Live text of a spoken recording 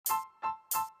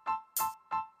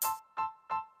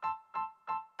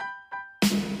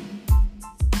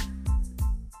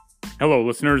Hello,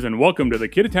 listeners, and welcome to the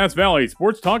Kittitas Valley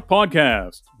Sports Talk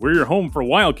Podcast. We're your home for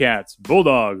Wildcats,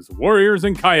 Bulldogs, Warriors,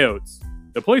 and Coyotes.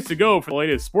 The place to go for the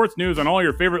latest sports news on all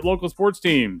your favorite local sports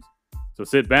teams. So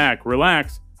sit back,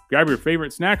 relax, grab your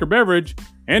favorite snack or beverage,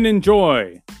 and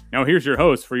enjoy. Now here's your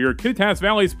host for your Kittitas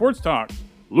Valley Sports Talk,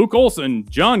 Luke Olson,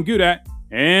 John Gudat,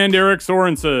 and Eric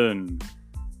Sorensen.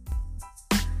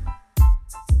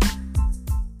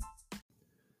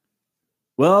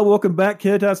 Well, welcome back,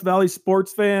 Kittitas Valley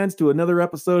sports fans, to another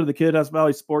episode of the Kittitas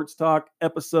Valley Sports Talk,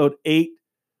 episode 8.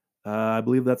 I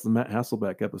believe that's the Matt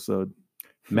Hasselbeck episode.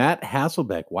 Matt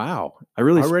Hasselbeck, wow. I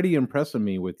really already impressing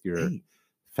me with your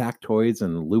factoids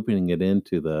and looping it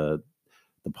into the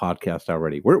podcast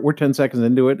already. We're 10 seconds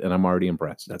into it, and I'm already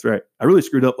impressed. That's right. I really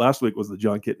screwed up last week was the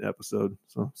John Kitten episode,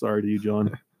 so sorry to you,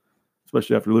 John,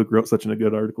 especially after Luke wrote such a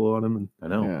good article on him.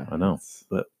 And I know.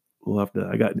 But we'll have to,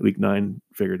 I got week 9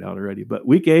 figured out already. But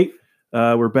week 8,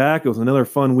 we're back. It was another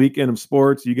fun weekend of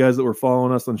sports. You guys that were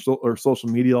following us on our social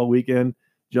media all weekend,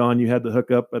 John, you had the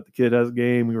hookup at the Kittitas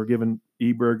game. We were giving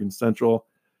Eberg and Central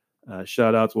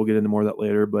shout outs. We'll get into more of that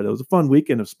later. But it was a fun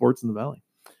weekend of sports in the Valley.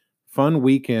 Fun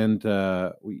weekend.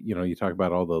 You talk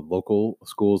about all the local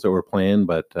schools that were playing,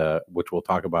 but which we'll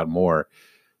talk about more.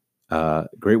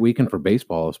 Great weekend for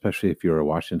baseball, especially if you're a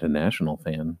Washington National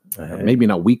fan. Maybe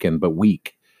not weekend, but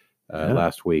week.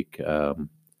 Last week. And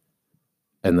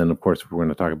then, of course, if we're going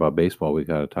to talk about baseball, we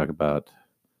got to talk about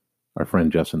our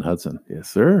friend Justin Hudson. Yes,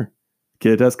 sir.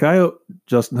 Kittitas Coyote,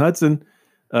 Justin Hudson.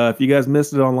 If you guys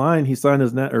missed it online, he signed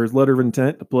his letter of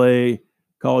intent to play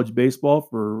college baseball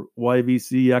for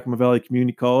YVC, Yakima Valley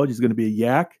Community College. He's going to be a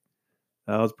Yak.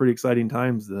 It was pretty exciting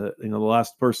times. The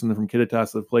last person from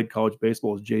Kittitas that played college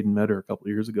baseball was Jaden Metter a couple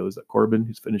of years ago. Is that Corbin,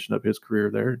 who's finishing up his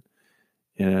career there.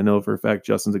 And I know for a fact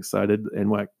Justin's excited. And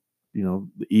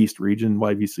the East region,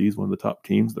 YVC is one of the top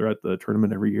teams. They're at the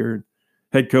tournament every year.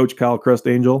 Head coach Kyle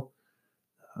Crustangel,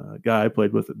 a guy I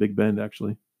played with at Big Bend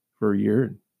actually for a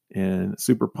year, and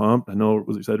super pumped. I know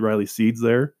you said Riley Seeds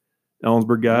there,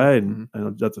 Ellensburg guy, and I know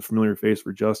that's a familiar face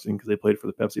for Justin because they played for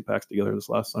the Pepsi Packs together this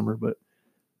last summer. But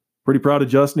pretty proud of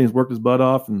Justin. He's worked his butt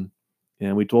off, and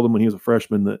we told him when he was a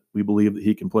freshman that we believe that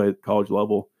he can play at college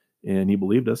level, and he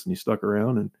believed us, and he stuck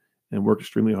around and worked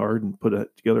extremely hard and put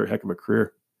together a heck of a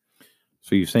career.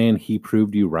 So you're saying he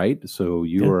proved you right? So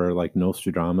you are like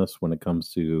Nostradamus when it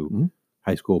comes to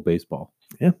high school baseball?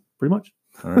 Yeah, pretty much.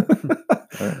 All right.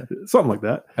 All right. Something like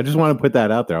that. I just want to put that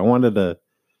out there. I wanted to,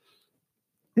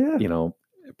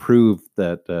 prove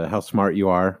that how smart you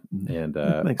are. And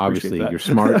obviously you're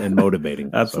smart and motivating.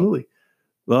 Absolutely. So.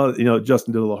 Well,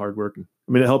 Justin did a little hard work. It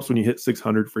helps when you hit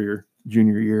 600 for your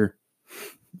junior year.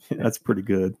 That's pretty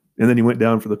good. And then he went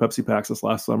down for the Pepsi Packs this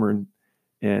last summer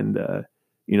and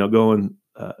going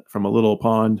from a little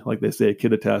pond, like they say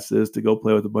Kittitas is, to go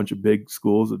play with a bunch of big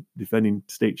schools of defending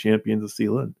state champions of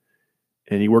SELA.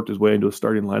 And he worked his way into a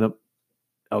starting lineup.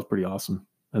 That was pretty awesome.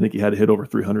 I think he had to hit over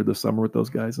 300 this summer with those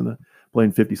guys and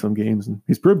playing 50-some games, and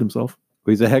he's proved himself.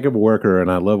 Well, he's a heck of a worker,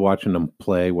 and I love watching him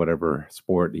play whatever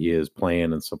sport he is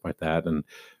playing and stuff like that. And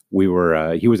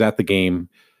he was at the game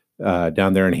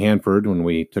down there in Hanford when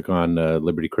we took on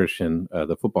Liberty Christian,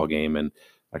 the football game, and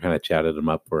I kind of chatted him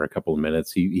up for a couple of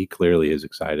minutes. He clearly is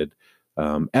excited,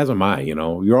 as am I.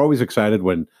 You're always excited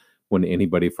when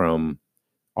anybody from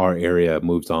our area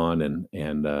moves on and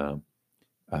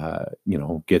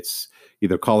gets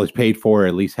either college paid for or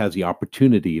at least has the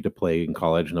opportunity to play in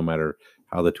college, no matter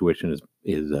how the tuition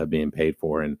is being paid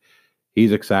for. And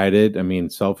he's excited.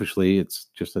 Selfishly, it's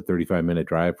just a 35-minute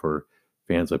drive for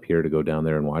fans up here to go down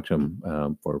there and watch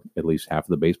him for at least half of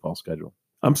the baseball schedule.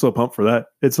 I'm so pumped for that.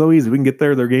 It's so easy. We can get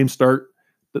there. Their games start.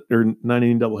 They're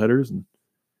 9-inning doubleheaders, and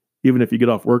even if you get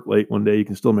off work late one day, you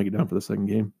can still make it down for the second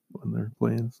game when they're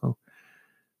playing. So,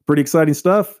 pretty exciting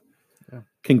stuff. Yeah.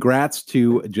 Congrats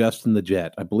to Justin the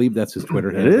Jet. I believe that's his Twitter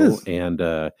handle. It is, and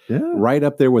right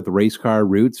up there with the race car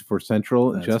roots for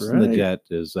Central. That's Justin right. the Jet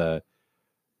is. I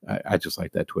just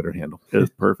like that Twitter handle. It is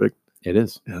perfect. It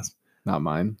is. Yes, not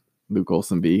mine. Luke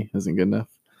Olson B isn't good enough.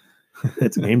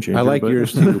 It's a game changer. I like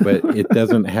yours too, but it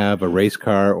doesn't have a race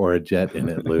car or a jet in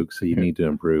it, Luke. So you need to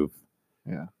improve.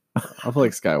 Yeah, I'll play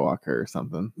like Skywalker or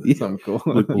something. Yeah. Something cool.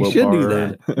 You should do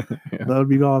that. Yeah. That would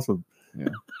be awesome. Yeah.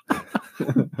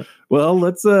 Well,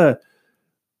 let's.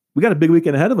 We got a big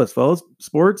weekend ahead of us, fellas.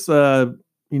 Sports. It's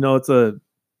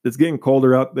getting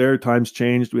colder out there. Times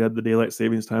changed. We had the daylight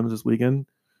savings times this weekend,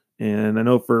 and I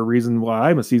know for a reason why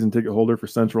I'm a season ticket holder for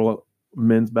Central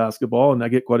men's basketball, and I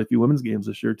get quite a few women's games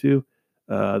this year too.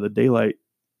 The daylight,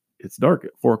 it's dark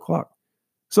at 4:00.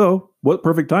 So what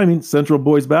perfect timing. Central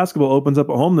boys basketball opens up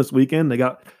at home this weekend. They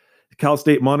got Cal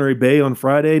State Monterey Bay on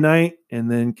Friday night, and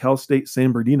then Cal State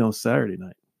San Bernardino Saturday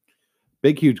night.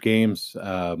 Big, huge games.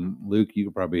 Luke, you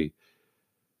could probably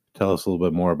tell us a little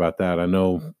bit more about that.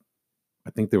 I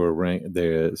think they were ranked.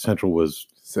 The Central was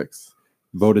 6,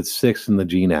 voted 6th in the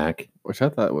GNAC, which I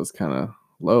thought was kind of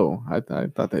low. I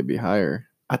thought they'd be higher.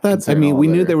 We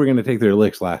knew they were going to take their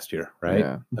licks last year,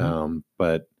 right? Yeah.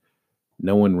 But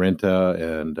knowing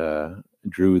Renta and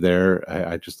Drew there,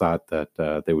 I just thought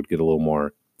that they would get a little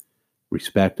more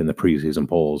respect in the preseason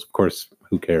polls. Of course,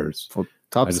 who cares? Well,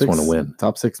 I just want to win.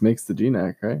 Top 6 makes the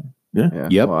GNAC, right? Yeah.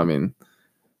 Yep. Well, I mean,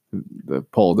 the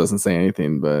poll doesn't say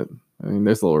anything, but I mean,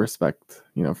 there's a little respect,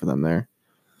 for them there.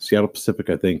 Seattle Pacific,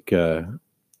 I think,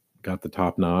 got the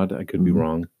top nod. I could be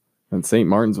wrong. And St.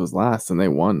 Martin's was last, and they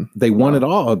won. They won it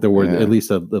all. There were at least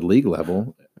at the league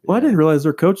level. Well, I didn't realize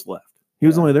their coach left. He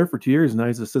was only there for 2 years, and now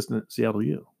he's assistant at Seattle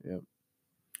U. Yep.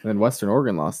 And then Western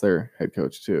Oregon lost their head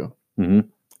coach too. Mm-hmm.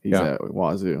 He's at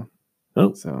Wazoo.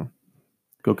 Oh, so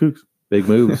go Cougs! Big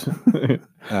moves.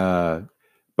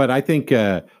 But I think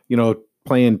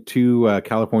playing 2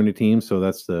 California teams, so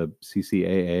that's the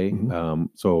CCAA. Mm-hmm.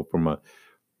 So from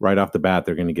right off the bat,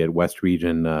 they're going to get West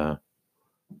Region,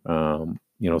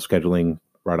 scheduling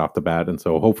right off the bat, and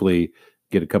so hopefully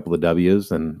get a couple of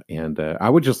W's. And I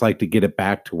would just like to get it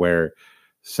back to where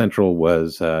Central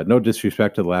was. No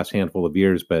disrespect to the last handful of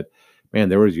years, but man,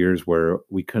 there was years where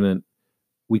we couldn't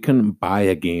buy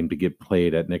a game to get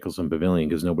played at Nicholson Pavilion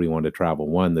because nobody wanted to travel.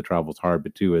 One, the travel's hard,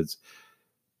 but 2 is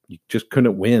you just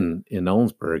couldn't win in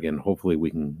Ellensburg, and hopefully we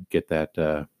can get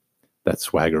that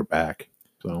swagger back.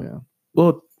 So, yeah.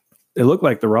 Well, it looked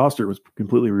like the roster was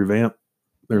completely revamped.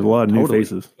 There's a lot of new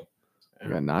faces. I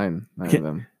got 9 of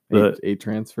them. 8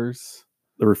 transfers.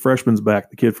 The refreshman's back.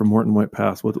 The kid from Morton White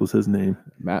Pass. What was his name?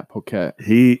 Matt Poquette.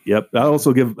 Yep. I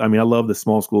also I love the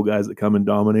small school guys that come and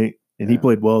dominate. And he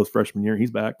played well his freshman year. He's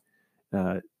back.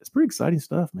 It's pretty exciting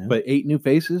stuff, man. But 8 new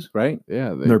faces, right?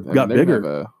 Yeah. They're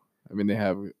bigger. They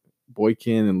have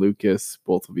Boykin and Lucas.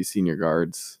 Both will be senior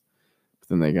guards. But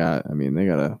then they got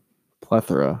a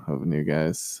plethora of new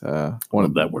guys. One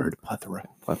of that word, plethora.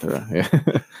 Yeah.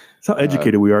 That's how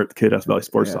educated we are at the Kid-Ass Valley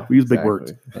Sports Talk. We use big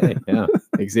words. Hey, yeah.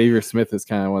 Xavier Smith is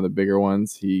kind of one of the bigger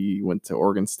ones. He went to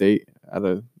Oregon State out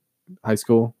of high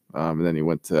school. And then he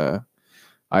went to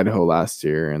Idaho last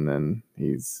year, and then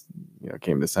he's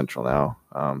came to Central now.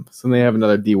 So they have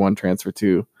another D1 transfer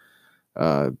too.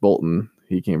 Bolton,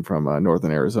 he came from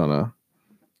Northern Arizona,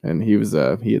 and he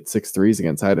had 6 threes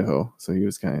against Idaho, so he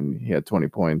had 20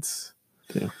 points.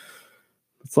 Yeah,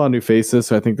 it's a lot of new faces,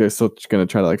 so I think they're still going to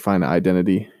try to find an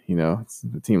identity.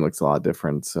 The team looks a lot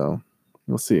different, so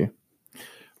we'll see.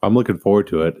 I'm looking forward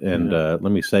to it, and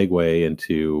let me segue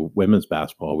into women's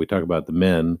basketball. We talk about the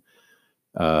men.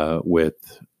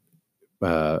 With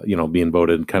being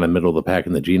voted kind of middle of the pack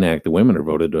in the GNAC, the women are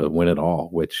voted to win it all,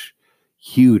 which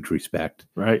huge respect,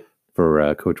 right,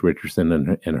 for Coach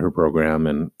Richardson and her program.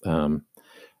 And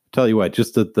tell you what,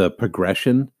 just the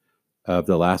progression of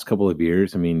the last couple of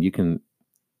years. I mean,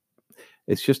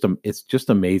 it's just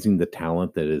amazing the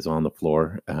talent that is on the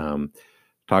floor.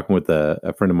 Talking with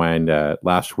a friend of mine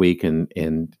last week,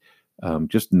 and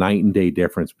just night and day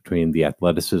difference between the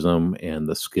athleticism and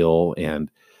the skill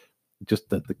and just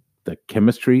the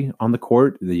chemistry on the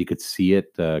court, that you could see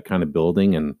it kind of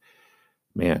building. And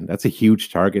man, that's a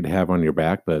huge target to have on your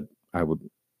back, but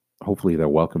hopefully they're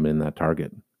welcome in that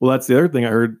target. Well, that's the other thing I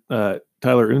heard.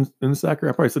 Tyler Unsacker,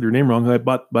 I probably said your name wrong, who I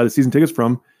bought the season tickets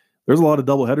from. There's a lot of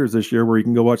double headers this year where you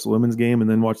can go watch the women's game and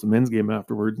then watch the men's game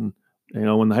afterwards. And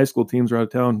when the high school teams are out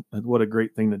of town, what a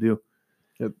great thing to do.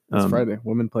 It's Friday.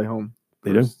 Women play home.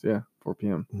 They do? Yeah, 4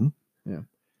 p.m. Mm-hmm. Yeah.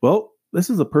 Well, this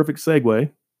is a perfect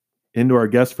segue into our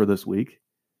guest for this week.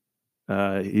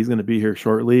 He's going to be here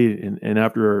shortly, and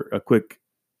after a quick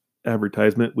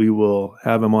advertisement, we will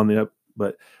have him on the up.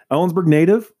 But Ellensburg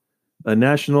native, a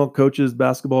National Coaches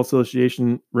Basketball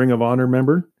Association Ring of Honor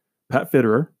member, Pat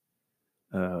Fitterer,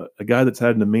 a guy that's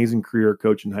had an amazing career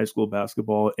coaching high school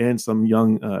basketball and some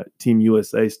young Team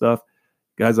USA stuff.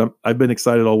 Guys, I've been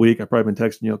excited all week. I've probably been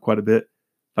texting you quite a bit.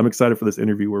 I'm excited for this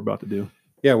interview we're about to do.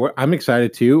 Yeah, I'm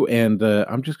excited too. And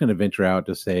I'm just going to venture out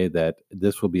to say that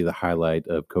this will be the highlight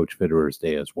of Coach Fitterer's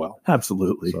day as well.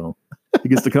 Absolutely. So he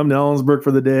gets to come to Ellensburg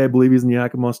for the day. I believe he's in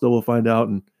Yakima still. We'll find out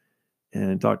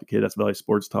and talk to Kid-Ass Valley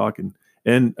Sports Talk.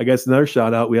 And I guess another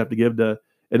shout out we have to give to,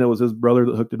 and it was his brother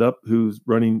that hooked it up, who's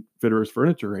running Fitterer's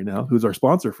Furniture right now, who's our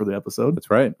sponsor for the episode.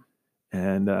 That's right.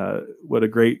 And what a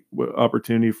great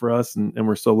opportunity for us. And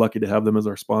we're so lucky to have them as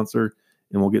our sponsor.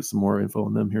 And we'll get some more info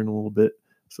on them here in a little bit.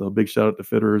 So a big shout out to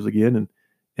Fitterers again.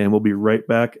 And we'll be right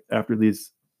back after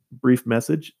these brief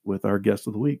message with our guest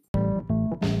of the week.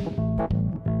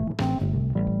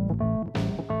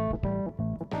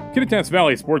 Kittitas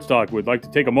Valley Sports Talk would like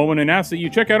to take a moment and ask that you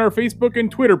check out our Facebook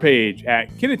and Twitter page at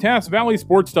Kittitas Valley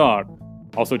Sports Talk.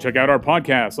 Also check out our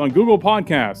podcasts on Google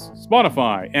Podcasts,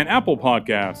 Spotify, and Apple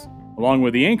Podcasts, along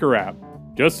with the Anchor app.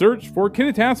 Just search for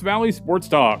Kittitas Valley Sports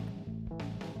Talk.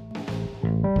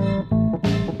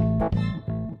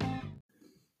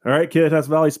 All right, Kittitas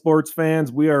Valley sports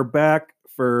fans, we are back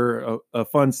for a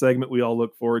fun segment we all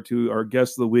look forward to. Our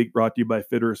guest of the week brought to you by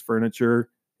Fitterer's Furniture.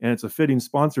 And it's a fitting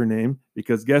sponsor name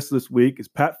because guest this week is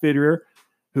Pat Fitterer,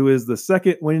 who is the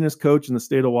second winningest coach in the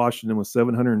state of Washington with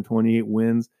 728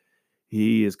 wins.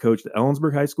 He is coached at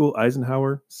Ellensburg High School,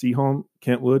 Eisenhower, Seaholm,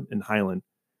 Kentwood, and Highland.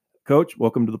 Coach,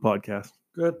 welcome to the podcast.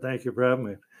 Good. Thank you for having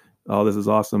me. Oh, this is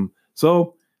awesome.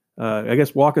 So I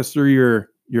guess walk us through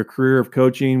your career of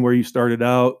coaching, where you started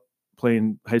out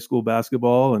playing high school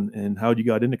basketball and how you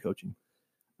got into coaching.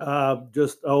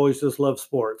 Just always loved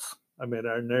sports. I mean,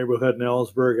 our neighborhood in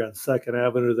Ellensburg on 2nd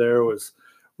Avenue there was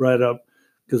right up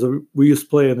because we used to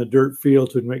play in the dirt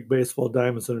fields. We'd make baseball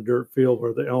diamonds in a dirt field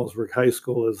where the Ellensburg High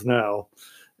School is now.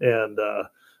 And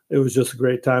it was just a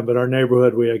great time. But our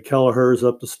neighborhood, we had Kelleher's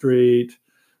up the street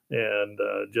and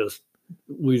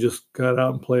we just got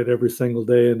out and played every single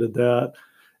day and did that.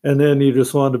 And then you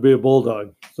just wanted to be a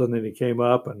Bulldog. So then he came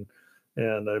up and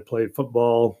I played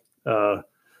football,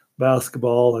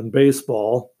 basketball and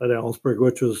baseball at Ellensburg,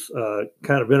 which was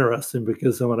kind of interesting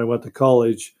because then when I went to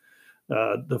college,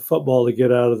 the football to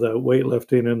get out of the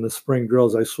weightlifting and the spring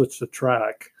drills, I switched to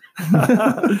track,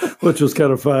 which was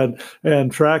kind of fun.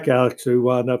 And track actually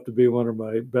wound up to be one of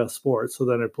my best sports. So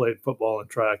then I played football and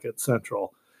track at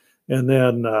Central. And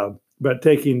then, but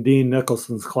taking Dean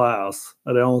Nicholson's class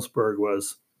at Ellensburg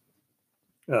was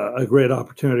a great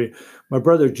opportunity. My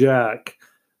brother Jack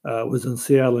was in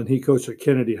Seattle, and he coached at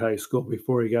Kennedy High School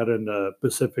before he got into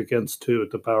Pacific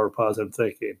Institute, the Power of Positive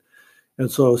Thinking.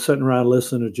 And so I was sitting around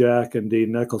listening to Jack and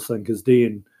Dean Nicholson because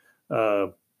Dean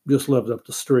just lived up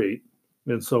the street.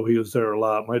 And so he was there a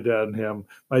lot. My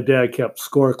dad kept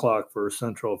score clock for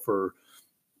Central for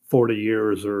 40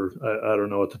 years, or I don't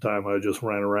know at the time. I just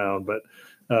ran around.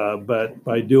 But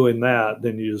by doing that,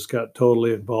 then you just got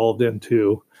totally involved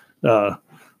into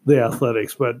the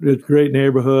athletics. But it's a great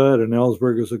neighborhood, and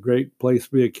Ellensburg is a great place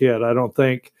to be a kid. I don't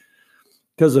think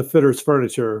because of Fitterer's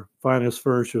Furniture, finest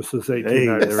furniture since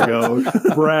 1890. Hey, there we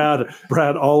go.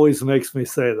 Brad always makes me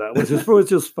say that, which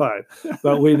is fine.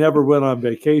 But we never went on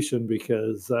vacation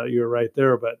because you were right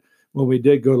there. But when we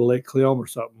did go to Lake Cleome or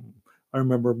something, I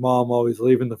remember Mom always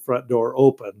leaving the front door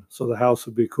open so the house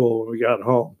would be cool when we got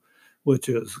home, which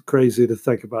is crazy to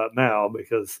think about now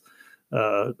because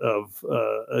of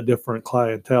a different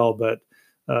clientele. But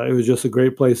it was just a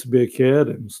great place to be a kid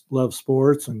and love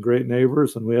sports and great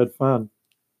neighbors, and we had fun.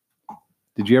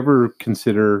 Did you ever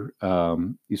consider,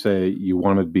 you say you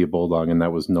wanted to be a Bulldog and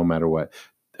that was no matter what.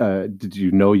 Did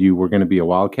you know you were going to be a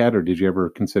Wildcat, or did you ever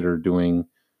consider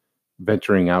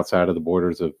venturing outside of the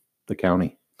borders of the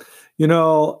county? You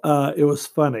know, it was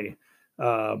funny.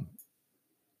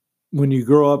 When you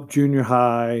grow up junior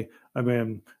high, I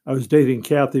mean, I was dating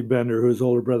Kathy Bender, whose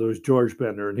older brother was George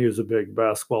Bender, and he was a big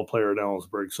basketball player at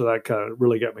Ellensburg. So that kind of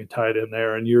really got me tied in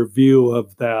there. And your view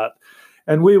of that.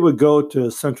 And we would go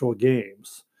to Central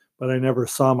games, but I never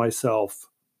saw myself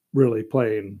really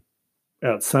playing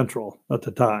at Central at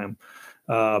the time.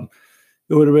 It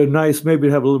would have been nice maybe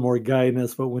to have a little more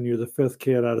guidance, but when you're the fifth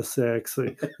kid out of six,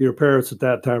 your parents at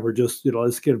that time were just,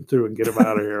 let's get them through and get them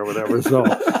out of here or whatever. So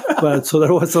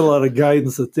there wasn't a lot of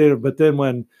guidance at the end. But then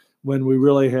when we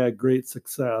really had great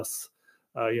success,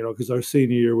 because our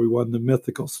senior year we won the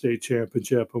mythical state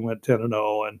championship and went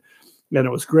 10-0, and it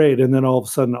was great. And then all of a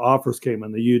sudden the offers came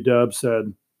in. The UW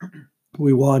said,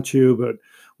 "We want you, but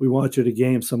we want you to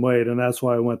gain some weight." And that's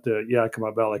why I went to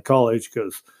Yakima Valley College,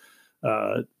 because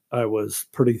I was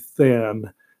pretty thin.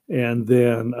 And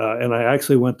then and I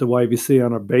actually went to YVC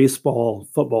on a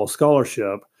football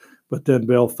scholarship. But then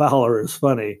Bill Fowler is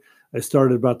funny. I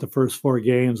started about the first 4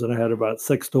 games and I had about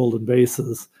 6 stolen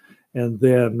bases. And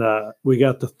then we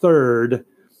got to third,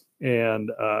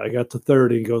 and I got to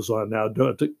third, and he goes on, "Now,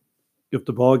 if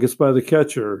the ball gets by the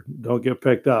catcher, don't get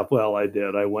picked up." Well, I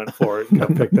did. I went for it and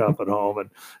got picked up at home, and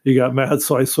he got mad.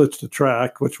 So I switched to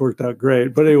track, which worked out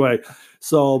great. But anyway,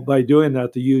 so by doing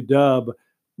that, the UW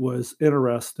was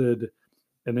interested,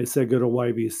 and they said, go to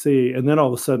YVC. And then all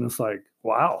of a sudden it's like,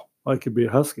 wow, I could be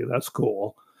a Husky. That's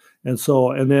cool. And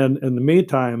then in the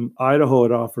meantime, Idaho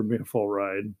had offered me a full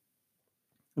ride,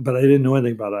 but I didn't know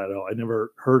anything about Idaho. I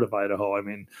never heard of Idaho. I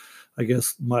mean, I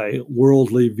guess my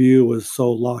worldly view was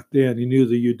so locked in. You knew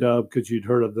the UW because you'd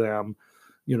heard of them.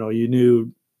 You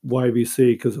knew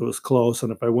YVC because it was close.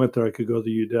 And if I went there, I could go to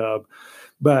the UW.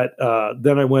 But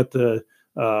then I went to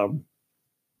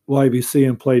YVC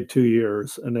and played 2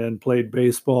 years, and then played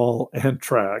baseball and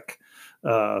track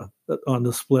on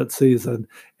the split season.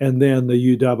 And then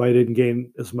the UW, I didn't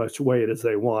gain as much weight as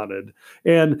they wanted.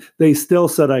 And they still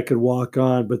said I could walk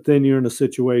on, but then you're in a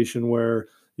situation where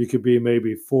you could be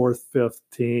maybe 4th, 5th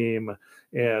team.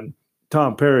 And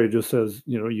Tom Perry just says,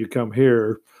 you come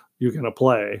here, you're going to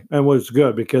play. And it was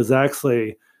good because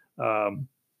actually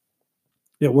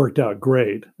it worked out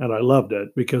great. And I loved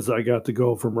it because I got to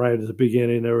go from right at the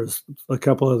beginning. There was a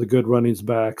couple of the good running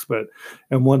backs,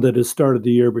 and one that had started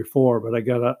the year before, but I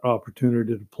got an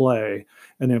opportunity to play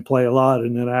and then play a lot.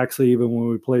 And then actually, even when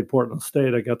we played Portland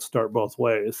State, I got to start both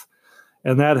ways.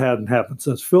 And that hadn't happened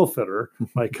since Phil Fitter,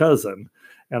 my cousin.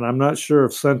 And I'm not sure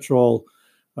if Central,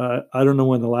 I don't know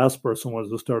when the last person was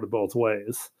to start it both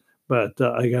ways, but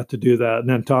I got to do that. And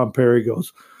then Tom Perry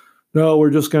goes, "No, we're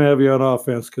just going to have you on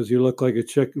offense because you look like a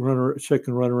chicken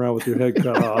running around with your head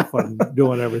cut off and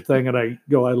doing everything." And I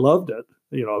go, I loved it.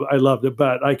 I loved it,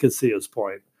 but I could see his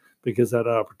point because that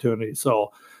opportunity.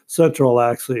 So Central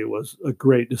actually was a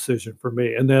great decision for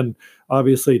me. And then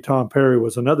obviously Tom Perry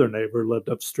was another neighbor, lived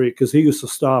up the street because he used to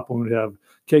stop when we'd have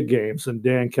kid games. And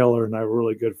Dan Keller and I were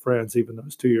really good friends, even though I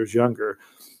was 2 years younger.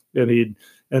 And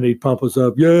he'd pump us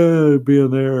up, yeah, being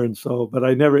there. And so, but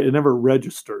it never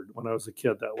registered when I was a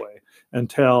kid that way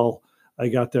until I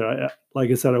got there. Like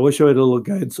I said, I wish I had a little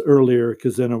guidance earlier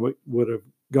because then I would have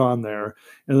gone there.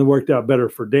 And it worked out better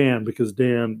for Dan because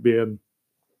Dan being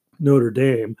Notre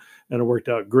Dame, and it worked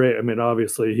out great. I mean,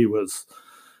 obviously he was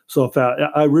so fast.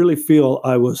 I really feel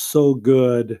I was so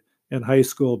good in high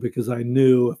school because I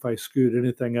knew if I screwed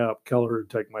anything up, Keller would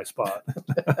take my spot.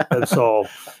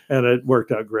 and it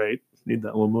worked out great. Need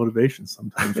that little motivation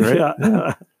sometimes, right?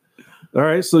 Yeah. All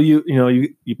right. So you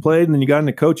played and then you got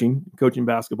into coaching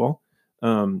basketball.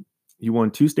 You won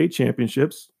 2 state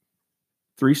championships,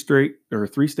 3 state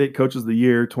coaches of the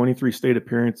year, 23 state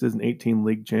appearances, and 18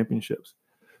 league championships.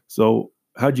 So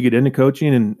how'd you get into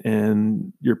coaching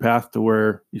and your path to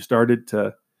where you started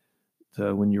to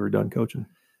when you were done coaching?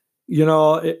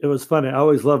 It was funny. I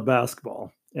always loved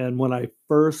basketball. And when I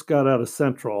first got out of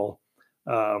Central,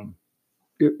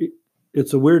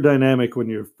 it's a weird dynamic when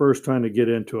you're first trying to get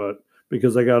into it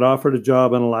because I got offered a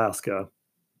job in Alaska.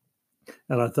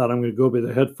 And I thought I'm going to go be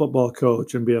the head football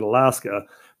coach and be in Alaska.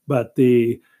 But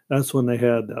that's when they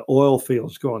had the oil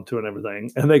fields going to and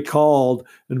everything. And they called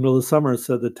in the middle of the summer and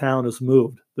said the town has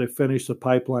moved. They finished the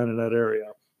pipeline in that area.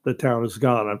 The town is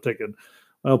gone. I'm thinking,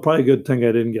 well, probably a good thing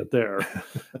I didn't get there.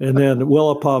 And then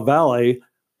Willapa Valley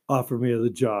offered me the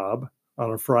job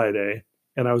on a Friday,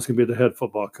 and I was going to be the head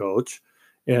football coach.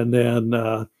 And then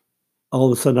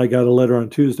all of a sudden I got a letter on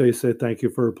Tuesday say, "Thank you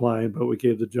for applying, but we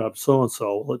gave the job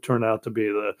so-and-so." Well, it turned out to be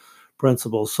the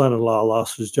principal's son-in-law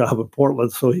lost his job in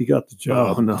Portland, so he got the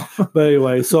job. Oh, no. But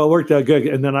anyway, so it worked out good.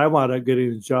 And then I wound up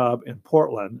getting a job in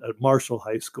Portland at Marshall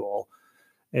High School.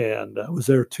 And I was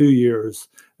there 2 years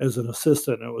as an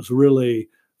assistant. It was really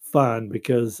fun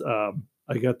because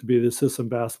I got to be the assistant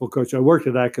basketball coach. I worked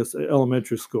at Atkiss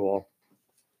Elementary School.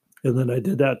 And then I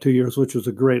did that 2 years, which was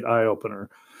a great eye-opener,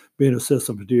 being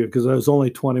assistant for 2 years, because I was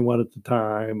only 21 at the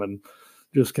time and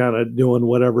just kind of doing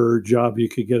whatever job you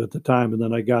could get at the time. And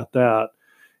then I got that.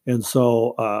 And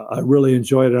so I really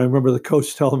enjoyed it. I remember the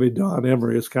coach telling me, Don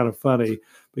Emery, it's kind of funny,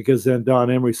 because then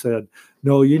Don Emery said,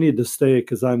 "No, you need to stay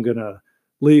because I'm going to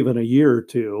leave in a year or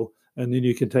two, and then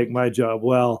you can take my job."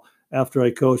 Well, after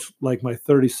I coached like my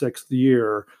 36th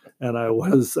year, and I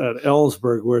was at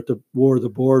Ellensburg, we're at the War of the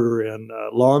Border in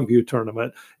Longview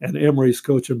tournament, and Emery's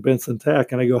coaching Benson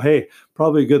Tech. And I go, "Hey,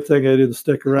 probably a good thing I didn't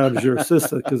stick around as your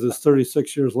assistant because it's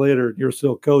 36 years later and you're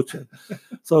still coaching."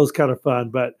 So it was kind of fun,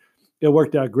 but it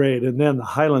worked out great. And then the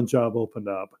Highland job opened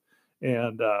up.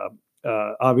 And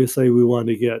obviously we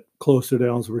wanted to get closer to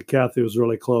Ellensburg. Kathy was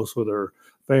really close with her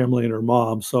family and her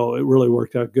mom. So it really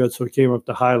worked out good. So we came up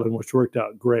to Highland, which worked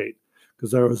out great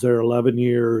because I was there 11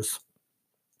 years.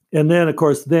 And then, of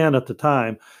course, at the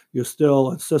time, you're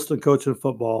still assistant coach in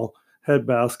football, head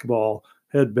basketball,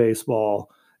 head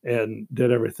baseball, and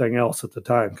did everything else at the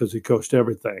time because he coached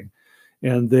everything.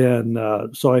 And then,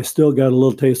 so I still got a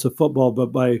little taste of football.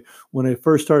 But when I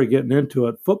first started getting into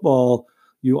it, football,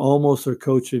 you almost are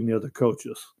coaching the other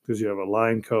coaches because you have a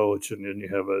line coach and then you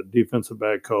have a defensive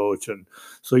back coach. And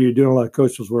so you're doing a lot of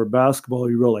coaches, where basketball,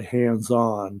 you're really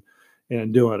hands-on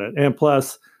and doing it. And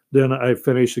plus, then I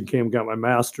finished and got my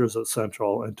master's at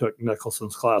Central and took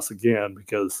Nicholson's class again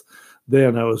because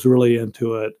then I was really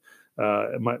into it.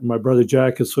 My brother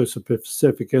Jack has switched to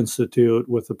Pacific Institute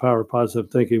with the Power of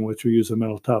Positive Thinking, which we use in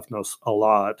mental toughness a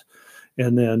lot.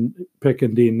 And then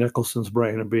picking Dean Nicholson's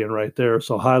brain and being right there.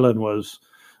 So Highland was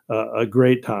a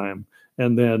great time.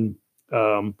 And then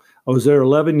I was there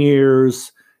 11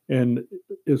 years, and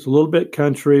it was a little bit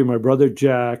country. My brother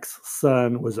Jack's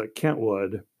son was at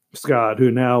Kentwood, Scott,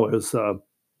 who now is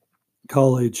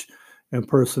college and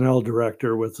personnel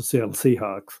director with the Seattle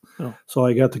Seahawks. Oh. So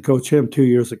I got to coach him 2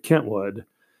 years at Kentwood.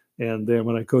 And then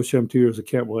when I coached him 2 years at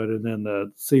Kentwood, and then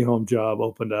the Seahome job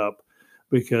opened up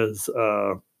because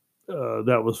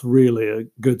that was really a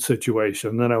good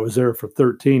situation. Then I was there for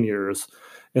 13 years.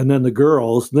 And then the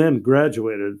girls then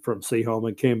graduated from Seahome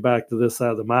and came back to this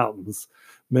side of the mountains.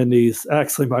 Mindy's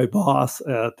actually my boss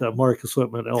at Marcus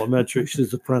Whitman Elementary.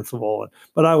 She's the principal,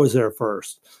 but I was there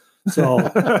first. So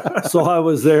I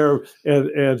was there,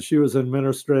 and she was an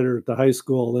administrator at the high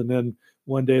school. And then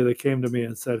one day they came to me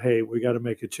and said, "Hey, we got to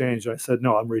make a change." I said,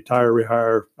 "No, I'm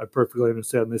rehire. I perfectly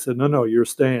understand." And they said, "No, you're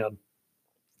staying.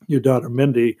 Your daughter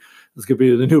Mindy is going to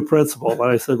be the new principal."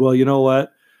 And I said, "Well, you know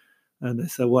what?" And they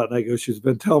said, "What?" And I go, "She's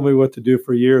been telling me what to do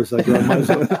for years." I go,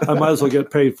 I might as well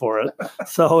get paid for it.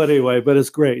 So anyway, but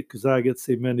it's great because I get to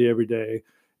see Mindy every day.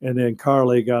 And then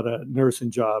Carly got a nursing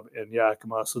job in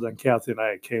Yakima. So then Kathy and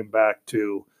I came back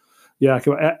to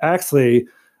Yakima. Actually,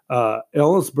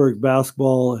 Ellensburg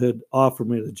basketball had offered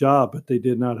me the job, but they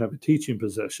did not have a teaching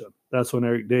position. That's when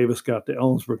Eric Davis got the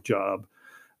Ellensburg job.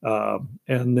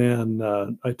 And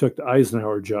then I took the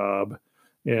Eisenhower job,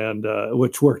 and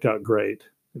which worked out great.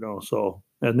 So,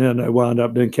 and then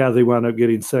Kathy wound up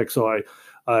getting sick. So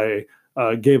I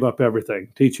gave up everything,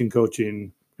 teaching,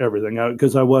 coaching, everything,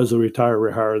 because I was a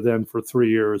rehire then for 3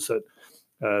 years at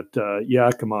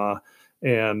Yakima.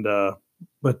 And,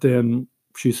 but then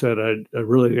she said, I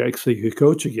really actually could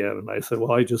coach again. And I said,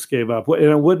 well, I just gave up. And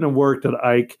it wouldn't have worked at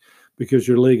Ike because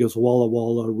your league is Walla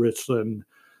Walla, Richland.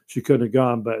 She couldn't have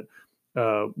gone, but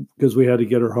because we had to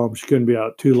get her home, she couldn't be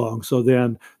out too long. So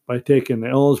then by taking the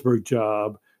Ellensburg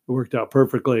job, it worked out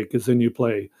perfectly because then you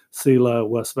play Sela,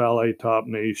 West Valley, Top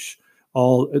Niche,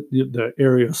 all the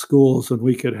area schools, and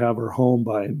we could have her home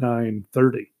by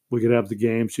 9:30. We could have the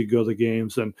games. She'd go to the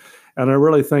games, and I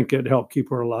really think it helped keep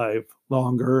her alive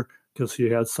longer because she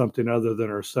had something other than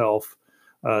herself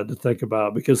to think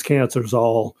about. Because cancer's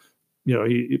all,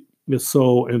 it's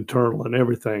so internal and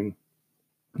everything.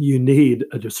 You need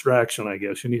a distraction, I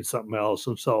guess. You need something else.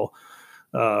 And so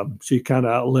she kind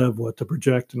of outlived what the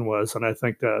projection was. And I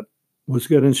think that was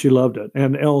good. And she loved it.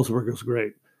 And Ellensburg was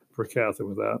great for Kathy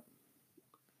with that.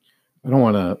 I don't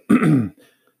want to,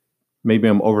 maybe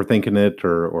I'm overthinking it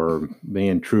or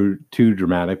being too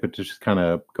dramatic, but to just kind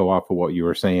of go off of what you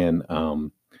were saying.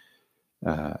 Do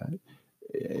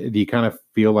you kind of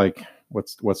feel like,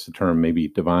 what's the term? Maybe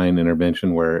divine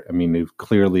intervention where,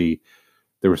 clearly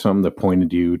there was something that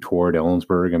pointed you toward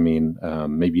Ellensburg.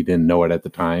 Maybe you didn't know it at the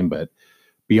time, but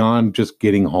beyond just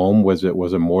getting home, was it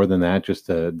more than that? Just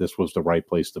this was the right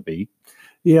place to be.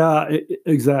 Yeah,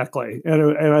 exactly.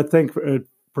 And I think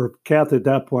for Kathy at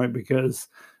that point, because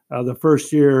the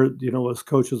first year, was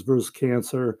Coaches versus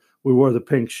Cancer. We wore the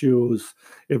pink shoes.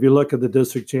 If you look at the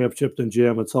district championship in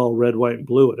gym, it's all red, white, and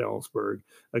blue at Ellensburg,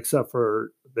 except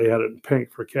for they had it in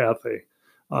pink for Kathy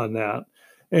on that.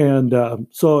 And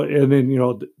so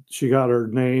then, she got her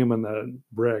name and the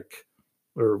brick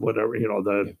or whatever,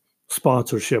 the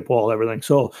sponsorship wall, everything.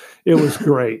 So it was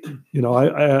great.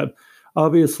 I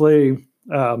obviously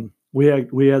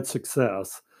we had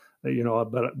success,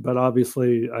 but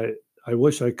obviously I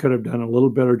wish I could have done a little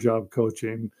better job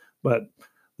coaching, but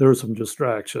there were some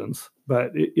distractions.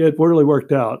 But it really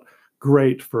worked out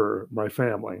great for my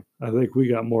family. I think we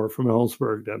got more from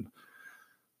Ellensburg than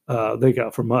they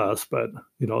got from us, but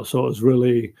so it was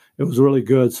really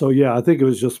good. So yeah, I think it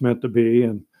was just meant to be,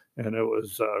 and it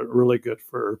was really good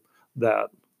for the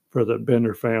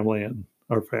Bender family and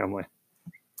our family.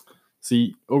 So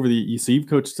you've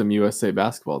coached some USA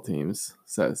basketball teams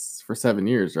for 7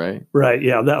 years, right? Right.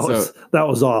 Yeah, that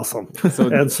was awesome.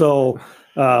 So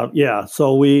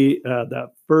we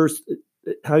that first.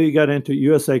 How you got into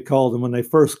USA called, and when they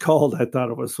first called, I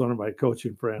thought it was one of my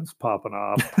coaching friends popping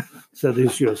off. Said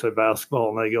this USA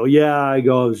basketball, and I go, yeah. I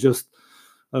was just.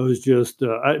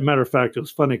 Matter of fact, it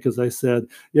was funny because I said,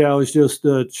 yeah, I was just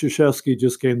Krzyzewski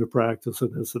just came to practice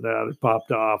and this and that. It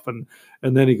popped off, and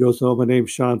then he goes, oh, my name's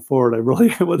Sean Ford. I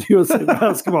really am with USA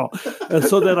basketball, and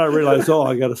so then I realized,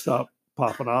 I got to stop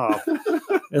popping off.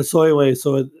 And so anyway,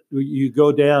 you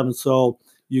go down, and so.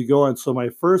 You go in. So my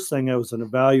first thing, I was an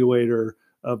evaluator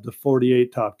of the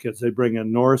 48 top kids. They bring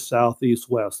in north, south, east,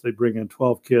 west. They bring in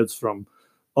 12 kids from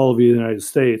all over the United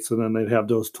States, and then they'd have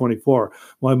those 24.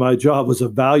 Well, my job was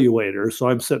evaluator, so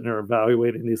I'm sitting there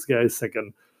evaluating these guys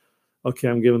thinking, okay,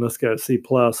 I'm giving this guy a C+,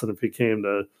 and if he came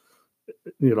to,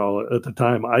 at the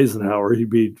time, Eisenhower, he'd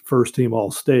be first team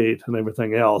All-State and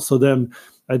everything else. So then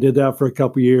I did that for a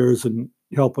couple of years and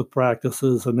help with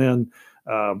practices. And then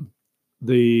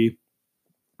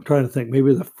trying to think,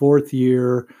 maybe the 4th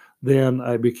year, then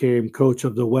I became coach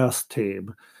of the West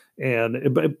team.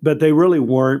 But they really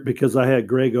weren't, because I had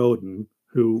Greg Oden,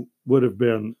 who would have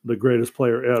been the greatest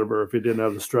player ever if he didn't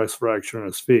have the stress fracture in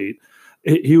his feet.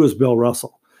 He was Bill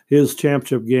Russell. His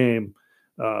championship game,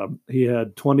 he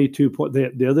had 22 points.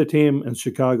 The other team in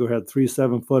Chicago had 3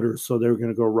 7-footers, so they were going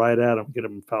to go right at him, get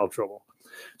him in foul trouble.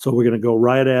 So we're going to go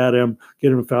right at him,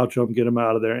 get him in foul trouble, get him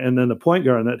out of there. And then the point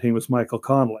guard on that team was Michael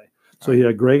Conley. So he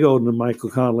had Greg Oden and Michael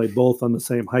Conley both on the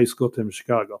same high school team in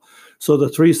Chicago. So the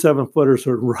 3 7-footers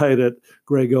were right at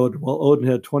Greg Oden. Well, Oden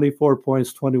had 24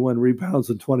 points, 21 rebounds,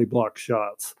 and 20 block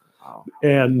shots. Wow.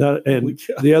 And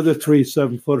the other 3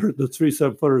 7-footers, the 3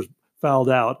 7-footers fouled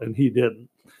out, and he didn't.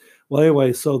 Well,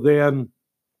 anyway, so then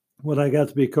when I got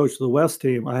to be coach of the West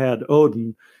team, I had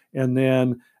Oden, and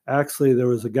then actually there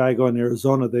was a guy going to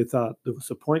Arizona. They thought there was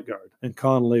a point guard, and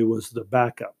Conley was the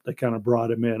backup. They kind of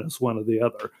brought him in as one of the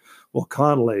other. Well,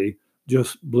 Conley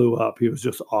just blew up. He was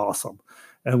just awesome.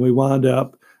 And we wound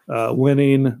up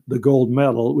winning the gold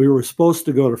medal. We were supposed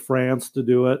to go to France to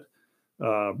do it.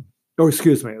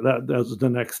 Excuse me, that was the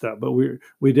next step. But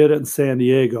we did it in San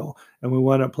Diego, and we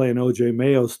wound up playing O.J.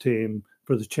 Mayo's team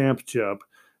for the championship,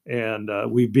 and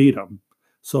we beat them.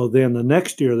 So then the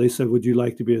next year they said, would you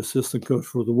like to be assistant coach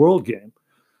for the World Game?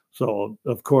 So,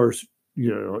 of course,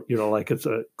 you know, like it's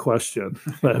a question.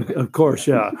 But of course,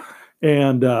 yeah.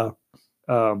 And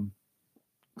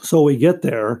so we get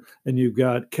there, and you've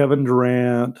got Kevin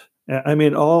Durant. I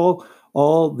mean,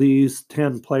 all these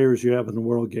 10 players you have in the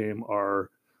World Game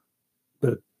are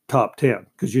the top 10,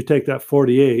 because you take that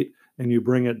 48 and you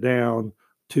bring it down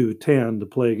to 10 to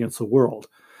play against the world.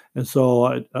 And so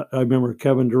I remember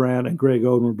Kevin Durant and Greg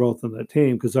Oden were both on that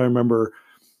team, because I remember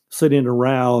sitting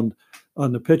around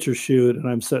on the pitcher chute, and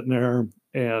I'm sitting there,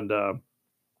 and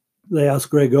they asked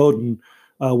Greg Oden,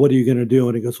 what are you going to do?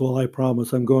 And he goes, well, I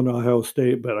promise I'm going to Ohio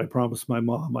State, but I promised my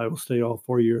mom I will stay all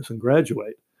 4 years and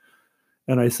graduate.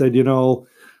 And I said, you know,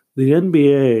 the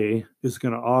NBA is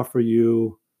going to offer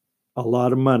you a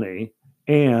lot of money,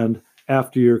 and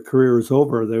after your career is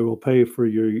over, they will pay for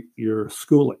your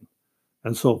schooling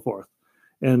and so forth.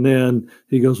 And then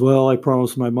he goes, well, I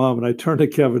promised my mom. And I turned to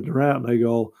Kevin Durant and I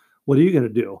go, what are you going to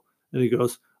do? And he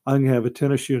goes, I'm going to have a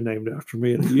tennis shoe named after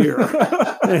me in a year.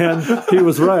 And he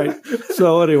was right.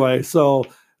 So anyway, so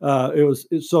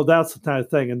so that's the kind of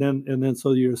thing. And then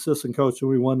so you're assistant coach, and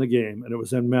we won the game, and it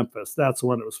was in Memphis. That's the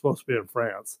one that was supposed to be in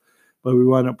France, but we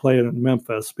wound up playing in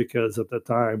Memphis because at the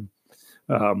time,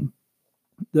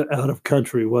 the out of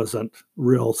country wasn't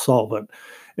real solvent.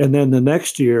 And then the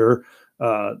next year,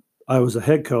 I was a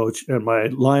head coach, and my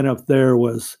lineup there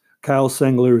was Kyle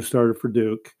Sengler, who started for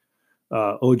Duke,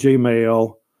 O.J.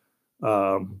 Mayo,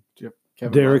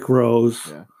 Derrick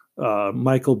Rose,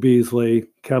 Michael Beasley,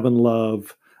 Kevin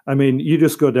Love. I mean, you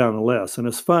just go down the list, and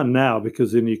it's fun now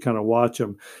because then you kind of watch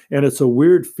them. And it's a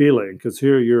weird feeling because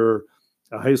here you're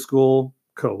a high school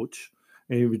coach,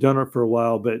 and you've done it for a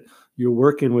while, but you're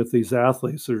working with these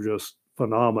athletes that are just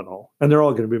phenomenal, and they're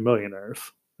all going to be millionaires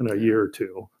in a year or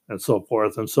two and so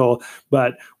forth. And so,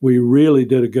 but we really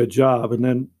did a good job. And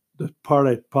then the part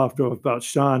I popped up about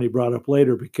Sean, he brought up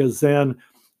later, because then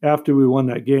after we won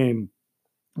that game,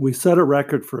 we set a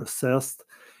record for assists,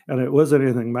 and it wasn't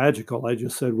anything magical. I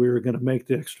just said we were going to make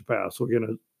the extra pass. We're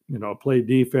going to, play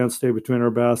defense, stay between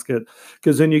our basket.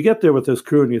 Because then you get there with this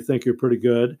crew and you think you're pretty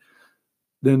good.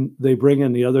 Then they bring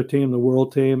in the other team, the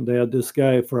world team. They had this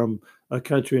guy from a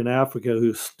country in Africa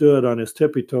who stood on his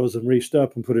tippy toes and reached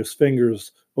up and put his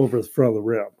fingers over the front of the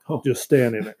rim, just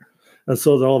standing there. And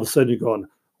so all of a sudden you're going,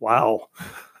 wow,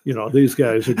 these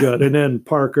guys are good. And then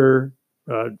Parker,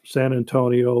 San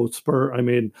Antonio, Spur. I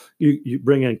mean, you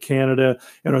bring in Canada.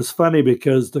 And it was funny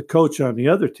because the coach on the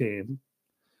other team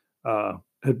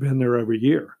had been there every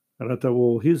year. And I thought,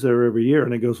 well, he's there every year.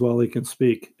 And he goes, well, he can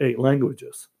speak 8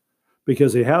 languages.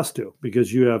 Because he has to,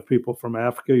 because you have people from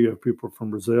Africa, you have people from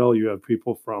Brazil, you have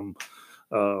people from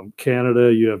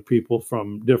Canada, you have people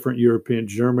from different European,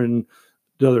 German,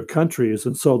 other countries.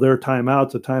 And so their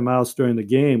timeouts during the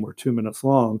game were 2 minutes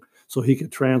long, so he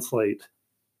could translate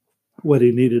what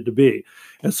he needed to be.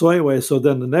 And so anyway, so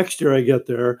then the next year I get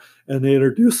there, and they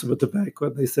introduced him at the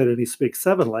banquet, and they said, and he speaks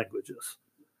 7 languages.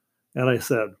 And I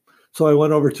said, so I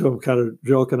went over to him kind of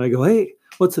joking. I go, hey,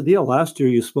 what's the deal? Last year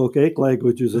you spoke 8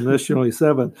 languages and this year only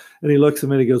 7. And he looks at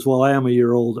me and he goes, well, I am a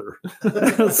year older.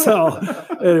 So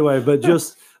anyway, but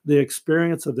just the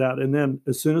experience of that. And then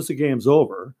as soon as the game's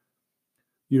over,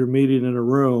 you're meeting in a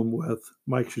room with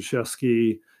Mike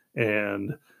Krzyzewski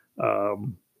and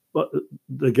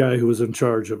the guy who was in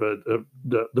charge of it,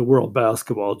 the world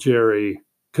basketball, Jerry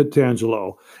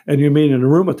Catangelo, and you meet in a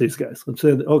room with these guys and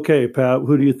said, okay, Pat,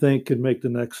 who do you think can make the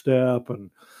next step? And,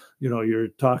 you're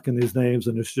talking these names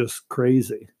and it's just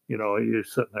crazy. You're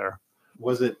sitting there.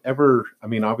 Was it ever,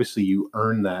 obviously you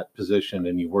earned that position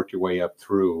and you worked your way up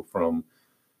through from,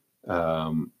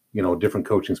 different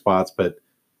coaching spots, but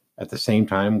at the same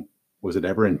time, was it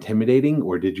ever intimidating,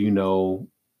 or did you know,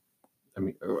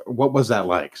 what was that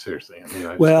like? Seriously.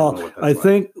 I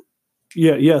think,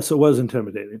 yes, it was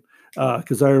intimidating.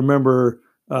 Because I remember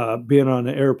being on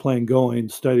an airplane going,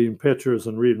 studying pictures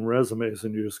and reading resumes,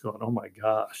 and you're just going, oh my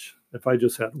gosh, if I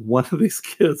just had one of these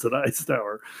kids at Ice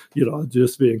Tower,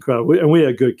 just be incredible. And we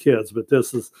had good kids, but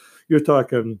you're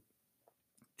talking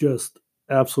just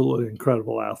absolutely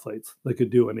incredible athletes that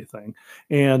could do anything.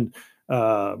 And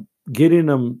getting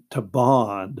them to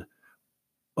bond,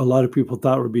 a lot of people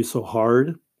thought would be so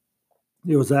hard.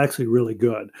 It was actually really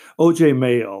good. O.J.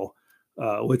 Mayo,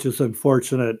 which is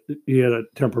unfortunate. He had a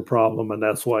temper problem, and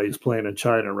that's why he's playing in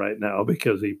China right now,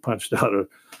 because he punched out a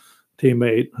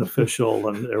teammate, official,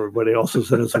 and everybody else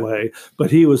was in his way. But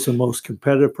he was the most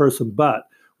competitive person. But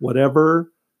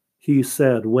whatever he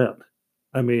said went.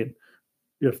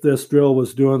 If this drill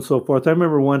was doing so forth. I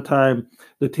remember one time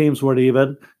the teams weren't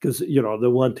even, because, the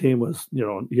one team was,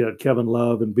 you had Kevin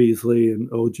Love and Beasley and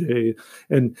OJ,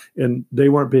 and they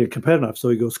weren't being competitive. So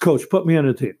he goes, Coach, put me on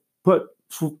the team.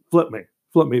 Flip me.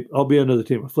 I'll be under the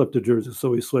team. I flipped the jersey.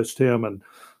 So we switched him and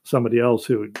somebody else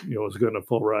who, was going to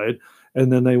full ride.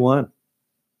 And then they won.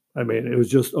 It was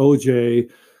just OJ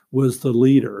was the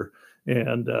leader.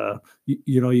 And,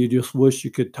 you just wish you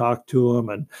could talk to him.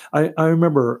 And I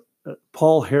remember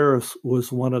Paul Harris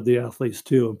was one of the athletes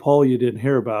too. And Paul, you didn't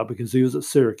hear about because he was at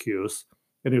Syracuse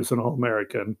and he was an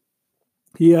All-American.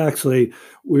 He actually,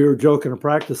 we were joking in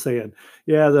practice saying,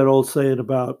 that old saying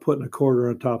about putting a quarter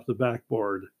on top of the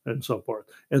backboard and so forth.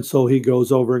 And so he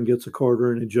goes over and gets a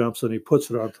quarter and he jumps and he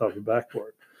puts it on top of the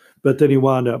backboard. But then he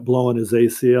wound up blowing his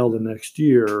ACL the next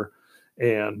year.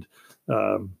 And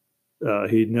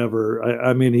he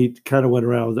never, he kind of went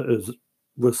around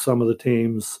with some of the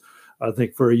teams, I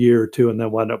think, for a year or two, and then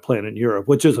wound up playing in Europe,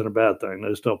 which isn't a bad thing.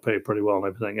 They still pay pretty well and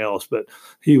everything else, but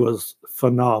he was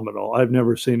phenomenal. I've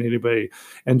never seen anybody,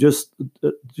 and just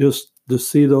to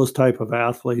see those type of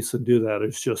athletes and do that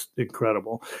is just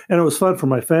incredible. And it was fun for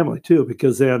my family too,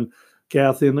 because then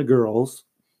Kathy and the girls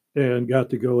and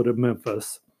got to go to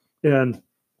Memphis. And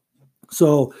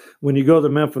so when you go to the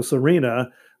Memphis Arena,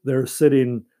 they're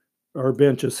sitting, our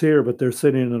bench is here, but they're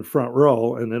sitting in the front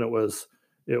row. And then it was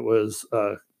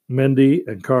Mindy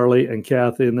and Carly and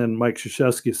Kathy, and then Mike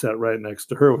Krzyzewski sat right next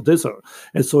to her with his own.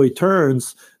 And so he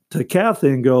turns to Kathy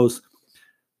and goes,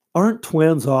 aren't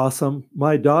twins awesome?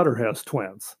 My daughter has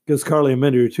twins, because Carly and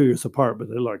Mindy are 2 years apart, but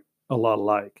they look a lot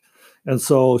alike. And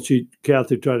so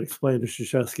Kathy tried to explain to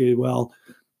Krzyzewski, well,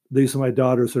 these are my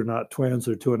daughters, are not twins,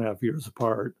 they're 2.5 years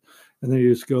apart. And then he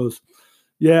just goes,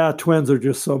 yeah, twins are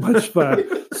just so much fun.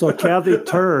 So Kathy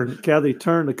turned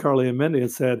to Carly and Mindy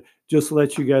and said, just to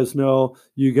let you guys know,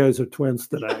 you guys are twins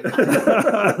tonight.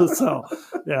 So,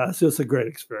 it's just a great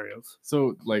experience.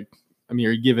 So, are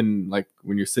you giving,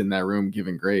 when you're sitting in that room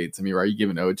giving grades, are you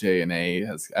giving OJ an A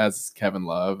as Kevin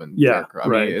Love? And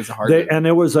right. It's hard. And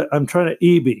there was I'm trying to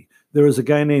EB. There was a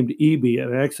guy named EB,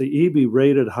 and actually EB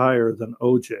rated higher than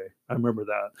OJ. I remember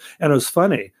that. And it was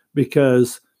funny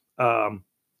because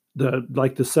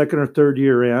the second or third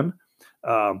year in,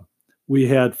 we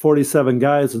had 47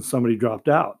 guys and somebody dropped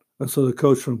out. And so the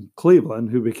coach from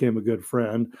Cleveland, who became a good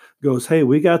friend, goes, hey,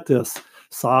 we got this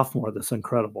sophomore that's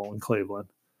incredible in Cleveland.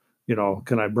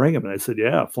 Can I bring him? And I said,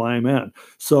 yeah, fly him in.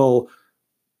 So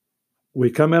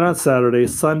we come in on Saturday.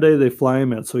 Sunday, they fly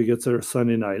him in. So he gets there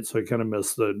Sunday night. So he kind of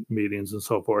missed the meetings and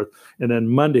so forth. And then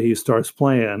Monday, he starts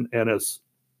playing, and it's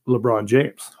LeBron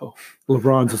James. Oh,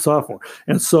 LeBron's a sophomore.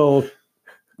 And so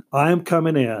I'm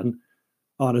coming in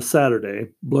on a Saturday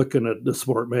looking at the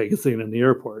sport magazine in the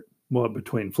airport,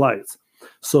 between flights.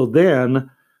 So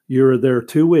then you're there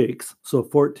 2 weeks. So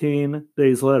 14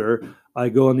 days later, I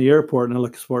go in the airport and I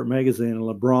look at Sport Magazine, and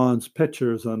LeBron's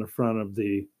pictures on the front of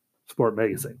the Sport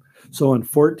Magazine. So in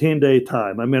 14-day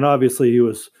time, obviously he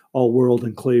was all world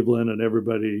in Cleveland and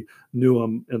everybody knew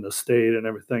him in the state and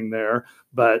everything there.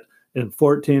 But in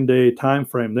 14-day time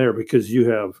frame there, because you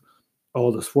have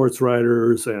all the sports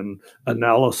writers and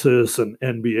analysis and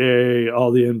NBA,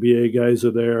 all the NBA guys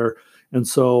are there. And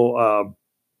so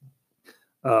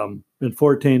in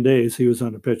 14 days, he was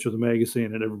on the picture of the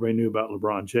magazine, and everybody knew about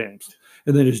LeBron James.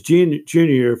 And then his junior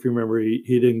year, if you remember, he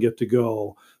didn't get to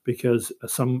go because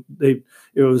it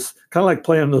was kind of like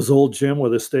playing in those old gym where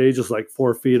the stage is like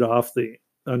 4 feet off the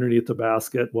underneath the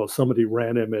basket. Well, somebody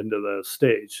ran him into the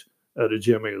stage at a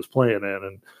gym he was playing in,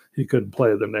 and he couldn't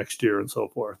play the next year and so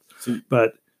forth.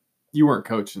 But you weren't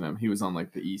coaching him. He was on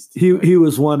like the East. He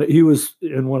was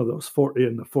in one of those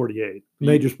in the 48. And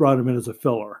they just brought him in as a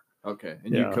filler. Okay.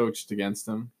 And you coached against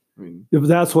him? I mean,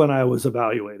 that's when I was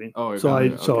evaluating. Oh, so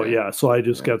I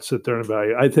just got to sit there and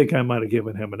evaluate. I think I might have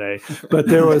given him an A, but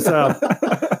there was,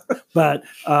 but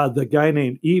the guy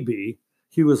named EB,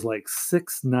 he was like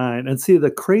 6'9". And see, the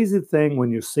crazy thing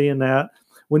when you're seeing that,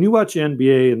 when you watch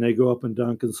NBA and they go up and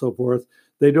dunk and so forth,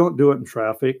 they don't do it in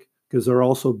traffic because they're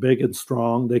also big and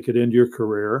strong. They could end your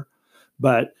career.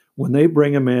 But when they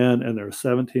bring them in and they're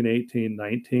 17, 18,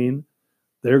 19,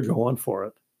 they're going for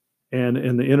it. And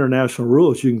in the international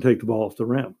rules, you can take the ball off the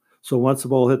rim. So once the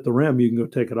ball hit the rim, you can go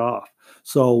take it off.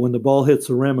 So when the ball hits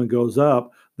the rim and goes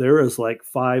up, there is like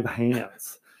 5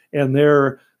 hands. And they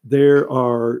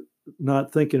are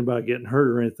not thinking about getting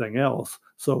hurt or anything else.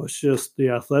 So it's just the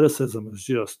athleticism is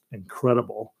just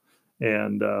incredible.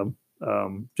 And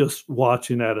just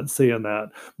watching that and seeing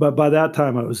that. But by that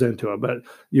time I was into it. But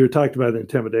you talked about the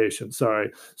intimidation.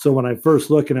 Sorry. So when I first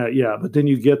looking at, but then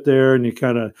you get there and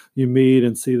you meet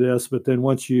and see this. But then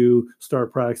once you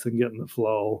start practicing, getting the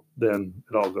flow, then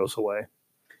it all goes away.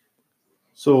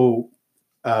 So,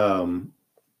 when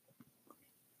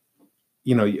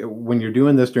you're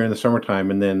doing this during the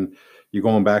summertime and then you're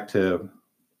going back to,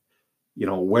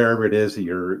 wherever it is that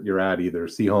you're at, either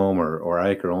Seaholm or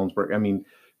Ike or Owensburg. I mean,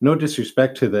 no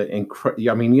disrespect to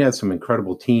you had some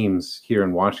incredible teams here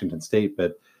in Washington State,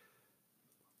 but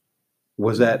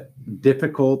was that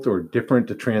difficult or different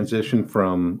to transition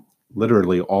from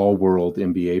literally all world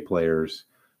NBA players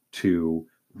to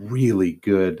really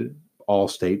good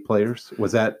all-state players?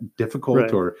 Was that difficult,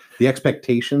 right? Or the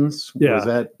expectations? Was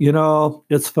that?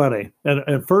 It's funny.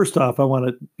 And first off, I want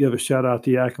to give a shout out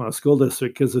to Yakima School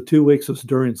District because the 2 weeks was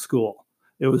during school.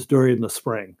 It was during the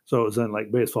spring. So it was in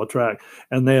like baseball track.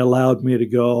 And they allowed me to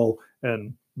go,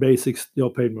 and Basic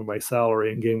still paid me my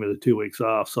salary and gave me the 2 weeks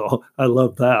off. So I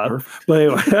love that. Perfect. But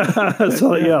anyway,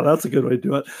 so that's a good way to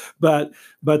do it. But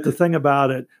the thing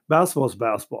about it, basketball is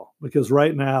basketball, because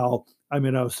right now, I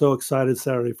was so excited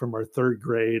Saturday from our 3rd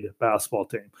grade basketball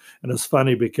team. And it's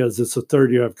funny because it's the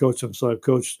 3rd year I've coached them. So I've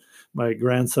coached my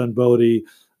grandson, Bodie,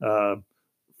 1st,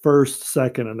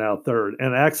 2nd, and now 3rd.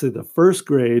 And actually the 1st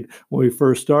grade, when we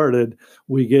first started,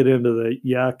 we get into the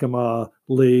Yakima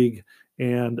League,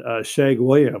 and Shag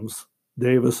Williams,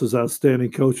 Davis's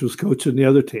outstanding coach, was coaching the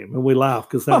other team. And we laugh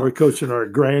because now we're coaching our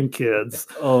grandkids,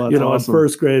 awesome. In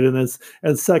 1st grade. And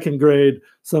 2nd grade,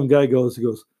 some guy goes,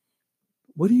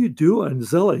 "What are you doing,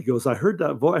 Zilla?" He goes, "I heard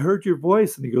that I heard your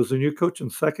voice." And he goes, "And you're coaching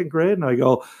 2nd grade?" And I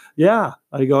go, "Yeah."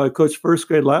 I go, "I coached 1st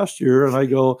grade last year." And I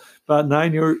go, "About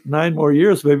 9 more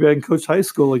years, maybe I can coach high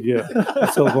school again," and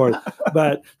so forth.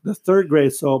 But the 3rd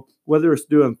grade, so whether it's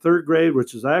doing 3rd grade,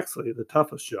 which is actually the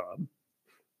toughest job,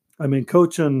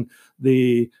 coaching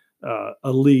the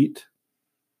elite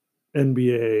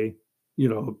NBA,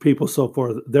 people, so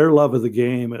forth, their love of the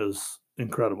game is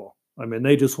incredible.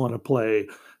 They just want to play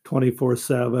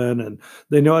 24/7, and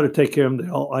they know how to take care of them.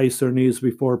 They all ice their knees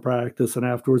before practice and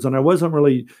afterwards. And I wasn't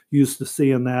really used to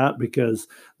seeing that because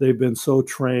they've been so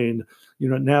trained.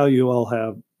 Now you all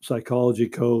have psychology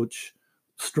coach,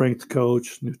 strength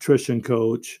coach, nutrition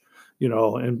coach,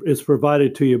 and it's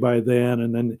provided to you by then.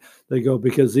 And then they go,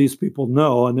 because these people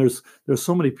know, and there's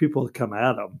so many people that come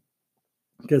at them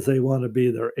because they want to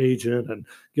be their agent and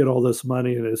get all this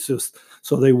money. And it's just,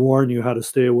 so they warn you how to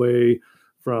stay away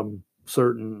from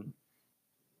certain,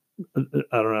 I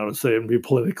don't know how to say it and be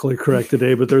politically correct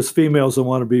today, but there's females that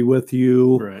want to be with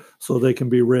you, right, so they can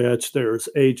be rich. There's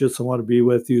agents that want to be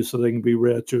with you so they can be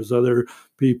rich. There's other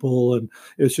people, and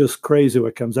it's just crazy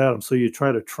what comes at them. So you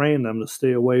try to train them to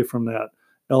stay away from that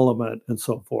element and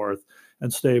so forth,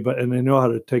 and and they know how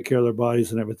to take care of their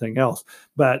bodies and everything else.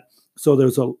 But so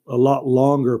there's a lot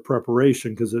longer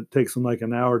preparation because it takes them like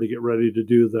an hour to get ready to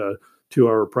do the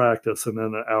 2-hour practice and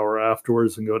then an hour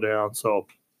afterwards and go down. So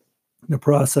the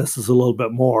process is a little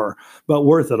bit more, but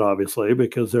worth it, obviously,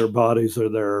 because their bodies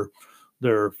are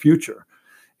their future.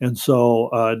 And so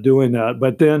doing that,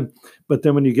 but then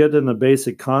when you get in the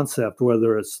basic concept,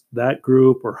 whether it's that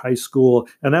group or high school,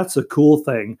 and that's a cool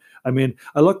thing.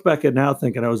 I look back at now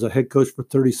thinking I was a head coach for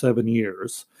 37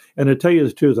 years. And to tell you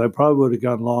the truth, I probably would have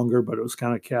gone longer, but it was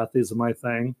kind of Kathy's my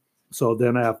thing. So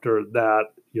then after that,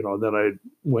 then I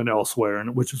went elsewhere,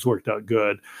 and which has worked out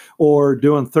good. Or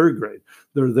doing 3rd grade,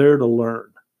 they're there to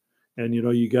learn. And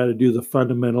you got to do the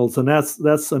fundamentals, and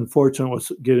that's unfortunate.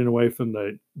 What's getting away from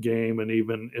the game, and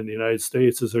even in the United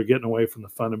States, is they're getting away from the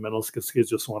fundamentals because kids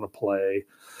just want to play,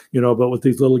 But with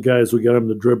these little guys, we got them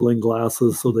the dribbling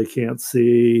glasses so they can't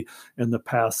see, and the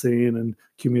passing and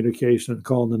communication and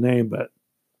calling the name. But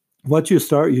once you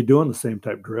start, you're doing the same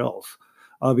type drills.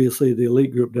 Obviously, the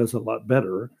elite group does a lot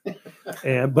better,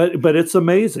 but it's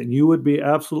amazing. You would be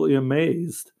absolutely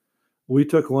amazed. We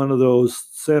took one of those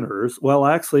centers. Well,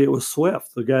 actually, it was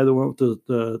Swift, the guy that went with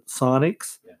the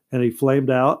Sonics, and he flamed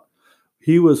out.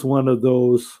 He was one of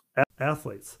those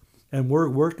athletes, and we're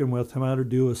working with him how to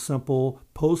do a simple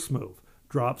post move,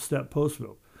 drop step post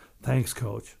move. Thanks,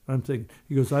 coach. I'm thinking.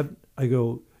 He goes, I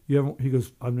go, you haven't? He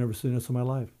goes, I've never seen this in my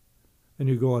life. And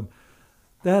you're going,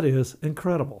 that is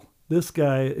incredible. This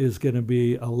guy is going to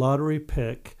be a lottery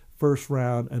pick, first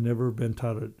round, and never been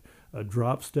taught a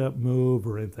drop step move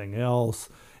or anything else.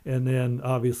 And then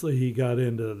obviously he got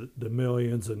into the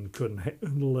millions and couldn't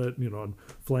handle it, and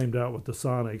flamed out with the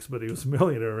Sonics, but he was a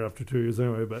millionaire after 2 years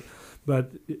anyway.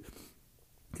 But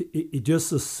it just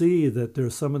to see that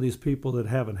there's some of these people that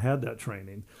haven't had that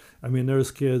training. I mean,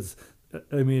 there's kids,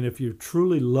 if you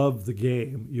truly love the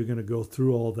game, you're going to go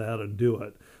through all that and do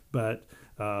it. But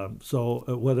so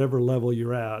at whatever level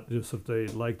you're at, just if they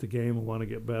like the game and want to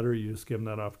get better, you just give them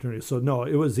that opportunity. So no,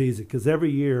 it was easy because every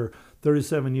year,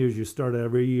 37 years, you start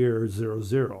every year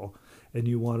 0-0, and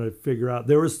you want to figure out.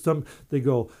 There was some. They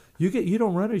go, you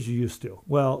don't run as you used to.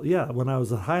 Well, yeah. When I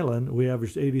was at Highland, we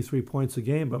averaged 83 points a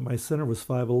game, but my center was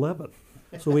 5'11".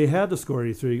 So we had to score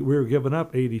 83. We were giving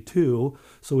up 82,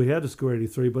 so we had to score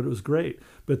 83, but it was great.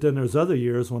 But then there's other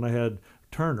years when I had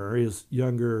Turner, his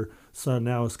younger son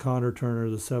now is Connor Turner,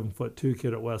 the 7'2"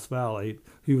 kid at West Valley.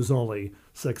 He was only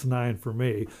 6'9" for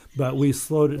me, but we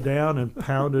slowed it down and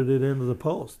pounded it into the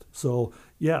post. So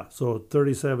yeah, so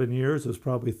 37 years is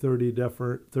probably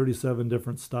 37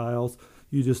 different styles.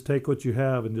 You just take what you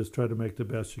have and just try to make the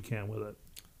best you can with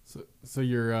it. So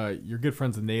you're good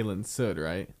friends with Nayland Sood,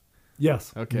 right?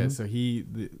 Yes. Okay, so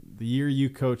the year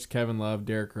you coached Kevin Love,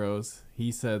 Derrick Rose,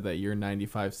 he said that your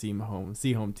 95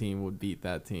 C-home team would beat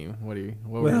that team. What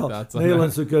were your thoughts on that?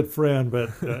 Nayland's a good friend,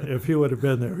 but if he would have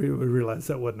been there, he would realize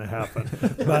that wouldn't have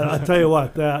happened. But I'll tell you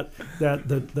what,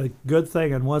 the good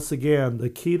thing, and once again, the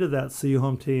key to that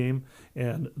C-home team,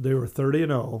 and they were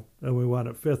 30-0, and we won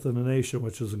at 5th in the nation,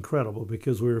 which is incredible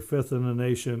because we were 5th in the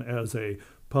nation as a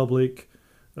public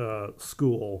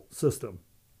school system.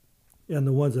 And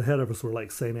the ones ahead of us were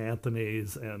like St.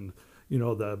 Anthony's and,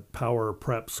 the power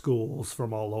prep schools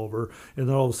from all over. And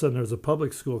then all of a sudden there's a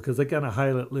public school because they kind of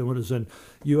highlight when it's in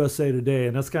USA Today.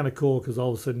 And that's kind of cool because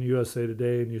all of a sudden USA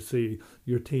Today and you see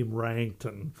your team ranked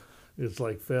and it's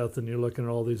like 5th and you're looking at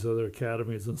all these other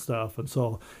academies and stuff. And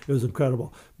so it was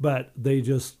incredible. But they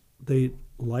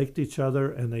liked each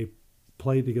other and they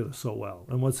played together so well.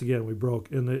 And once again, we broke,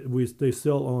 and they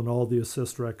still own all the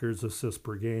assist records, assists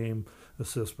per game,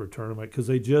 assists per tournament, because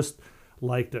they just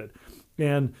liked it.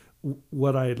 And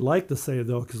what I'd like to say,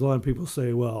 though, because a lot of people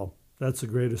say, well, that's the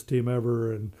greatest team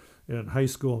ever in high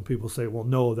school, and people say, well,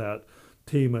 no, that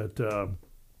team at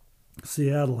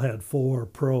Seattle had 4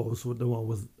 pros, with the one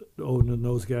with Odin and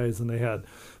those guys, and they had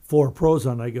 4 pros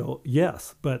on. I go,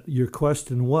 yes, but your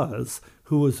question was,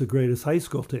 who was the greatest high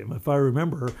school team? If I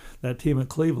remember, that team at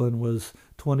Cleveland was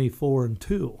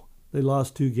 24-2. They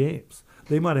lost 2 games.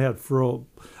 They might have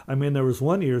had there was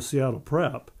one year Seattle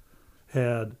Prep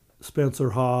had Spencer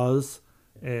Hawes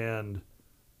and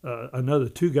another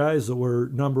 2 guys that were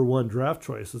number 1 draft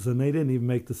choices, and they didn't even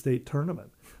make the state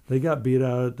tournament. They got beat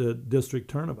out at the district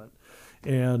tournament.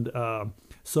 And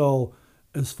so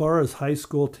as far as high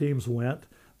school teams went,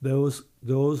 those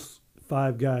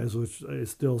 5 guys, which I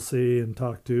still see and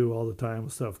talk to all the time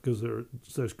and stuff because they're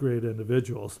such great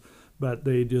individuals, but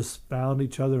they just found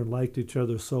each other and liked each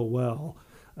other so well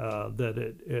that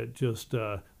it just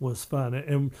was fun.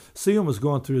 And Seaham was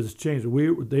going through this change.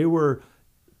 They were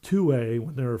 2A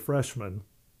when they were freshmen.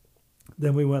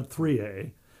 Then we went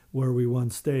 3A where we won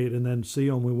state, and then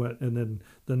Seaham we went, and then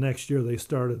the next year they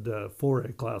started the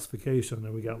 4A classification,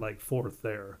 and we got like 4th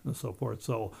there and so forth.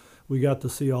 So we got to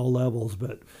see all levels,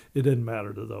 but it didn't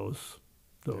matter to those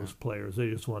players. They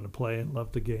just wanted to play and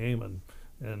loved the game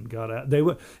and got at.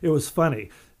 It was funny.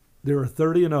 They were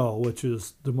 30-0, which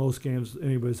is the most games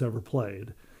anybody's ever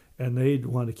played, and they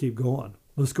wanted to keep going.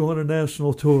 Let's go on a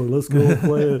national tour. Let's go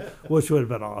play it, which would have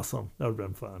been awesome. That would have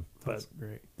been fun. That's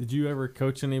great. Did you ever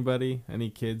coach any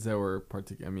kids that were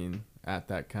at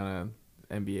that kind of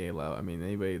NBA level?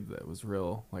 Anybody that was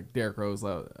real, like Derrick Rose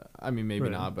level? Maybe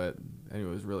right. Not, but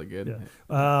anyway, it was really good.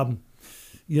 Yeah.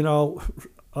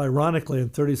 Ironically, in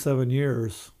 37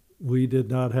 years, we did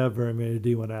not have very many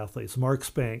D1 athletes. Mark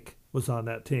Spank was on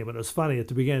that team. And it was funny, at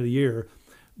the beginning of the year,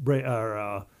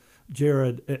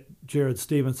 Jared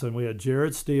Stevenson, we had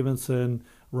Jared Stevenson,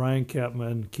 Ryan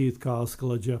Kepman, Keith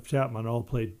Koskela, Jeff Chapman all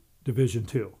played Division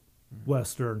II,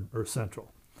 Western or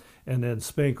Central. And then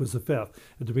Spank was the fifth.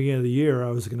 At the beginning of the year, I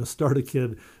was going to start a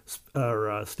kid.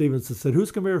 Stevenson said,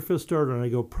 "Who's going to be our fifth starter?" And I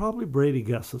go, "Probably Brady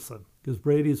Gustafson, because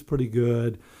Brady's pretty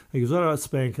good." He goes, "What about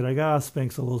Spank?" And I go,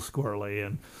 Spank's a little squirrely,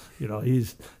 and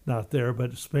he's not there.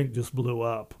 But Spank just blew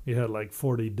up. He had like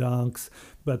 40 dunks.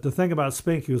 But the thing about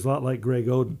Spank, he was a lot like Greg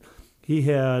Oden. He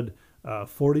had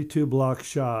 42 block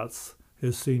shots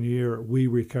his senior year. We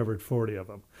recovered 40 of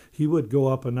them. He would go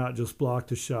up and not just block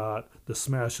the shot, to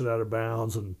smash it out of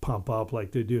bounds and pump up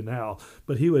like they do now,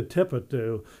 but he would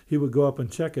he would go up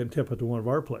and check it and tip it to one of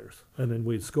our players, and then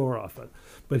we'd score off it.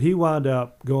 But he wound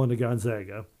up going to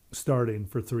Gonzaga, starting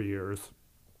for 3 years,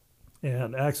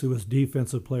 and actually was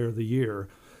Defensive Player of the Year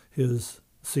his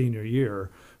senior year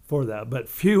for that. But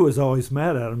Few was always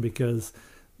mad at him because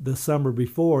the summer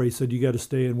before he said, "You got to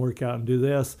stay and work out and do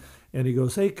this." And he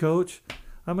goes, "Hey, coach,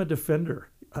 I'm a defender.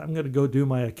 I'm going to go do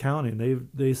my accounting.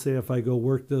 They say if I go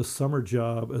work this summer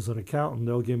job as an accountant,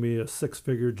 they'll give me a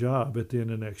 6-figure job at the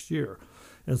end of next year."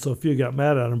 And so Few got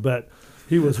mad at him, but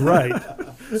he was right.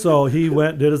 So he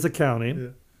went, did his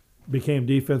accounting, became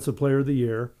Defensive Player of the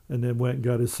Year, and then went and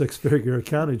got his 6-figure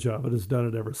accounting job and has done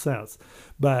it ever since.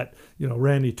 But,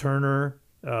 Randy Turner,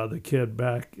 the kid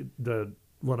back, the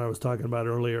one I was talking about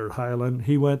earlier, Highland,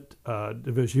 he went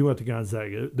he went to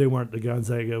Gonzaga. They weren't the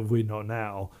Gonzaga we know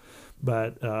now.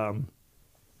 But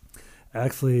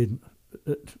actually,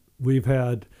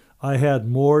 I had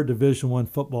more Division I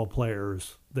football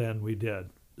players than we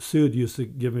did. Sud used to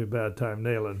give me a bad time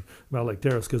nailing Mount Lake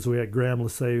Terrace because we had Graham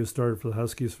Lassay, who started for the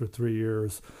Huskies for 3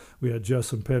 years. We had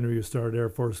Justin Penry, who started Air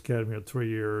Force Academy at 3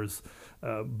 years.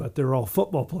 But they're all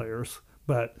football players.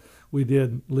 But we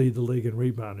did lead the league in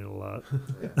rebounding a lot.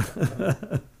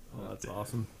 Oh, that's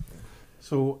awesome.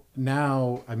 So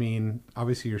now,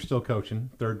 obviously you're still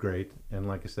coaching, 3rd grade, and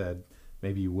like I said,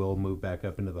 maybe you will move back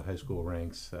up into the high school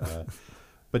ranks.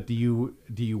 But do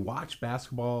you watch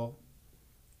basketball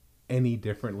any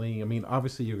differently?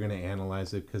 Obviously you're going to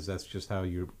analyze it because that's just how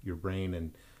your brain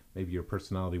and maybe your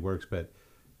personality works. But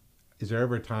is there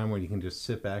ever a time where you can just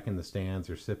sit back in the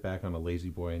stands or sit back on a lazy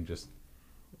boy and just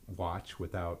watch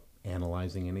without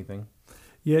analyzing anything?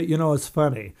 Yeah, it's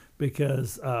funny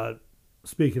because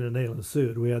speaking of Nayland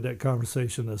Sud, we had that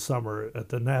conversation this summer at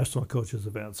the national coaches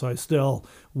event. So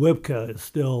WIBCA is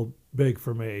still big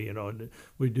for me.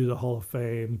 We do the Hall of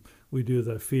Fame, we do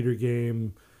the feeder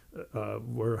game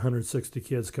where 160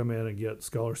 kids come in and get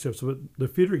scholarships. But the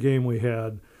feeder game we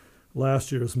had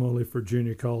last year was mostly for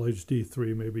junior college,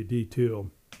 D3, maybe D2,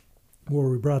 where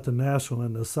we brought the national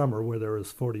in this summer where there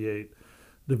was 48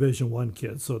 Division I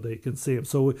kids so they can see them.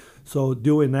 So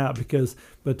doing that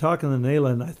but talking to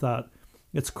Nayland, I thought,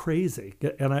 it's crazy.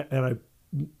 And I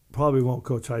probably won't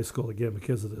coach high school again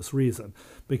because of this reason.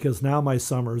 Because now my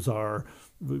summers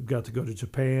we've got to go to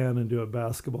Japan and do a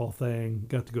basketball thing,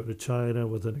 got to go to China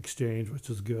with an exchange, which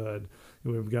is good.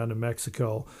 We've gone to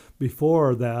Mexico.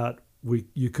 Before that,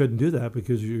 you couldn't do that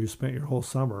because you spent your whole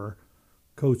summer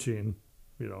coaching,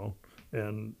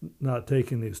 and not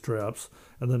taking these trips.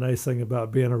 And the nice thing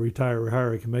about being a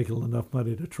retiree, you can make enough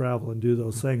money to travel and do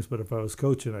those things. But if I was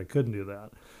coaching, I couldn't do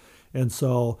that. And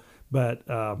so, but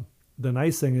the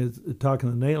nice thing is talking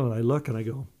to Nayland, I look and I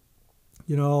go,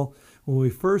 when I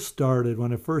first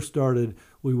started,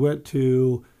 we went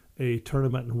to a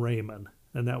tournament in Raymond,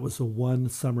 and that was a 1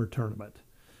 summer tournament.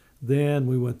 Then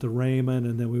we went to Raymond,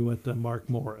 and then we went to Mark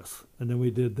Morris, and then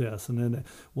we did this. And then,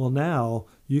 now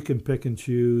you can pick and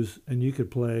choose, and you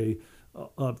could play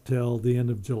up till the end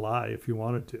of July if you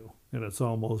wanted to. And it's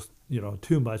almost,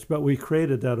 too much. But we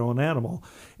created that own animal.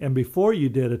 And before you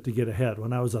did it to get ahead,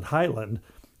 when I was at Highland,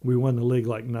 we won the league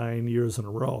like 9 years in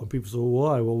a row. And people said, well,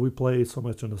 why? Well, we play so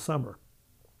much in the summer.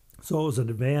 So it was an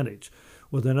advantage.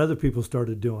 Well, then other people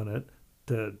started doing it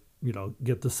to,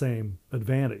 get the same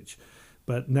advantage.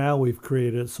 But now we've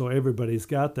created it so everybody's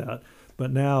got that.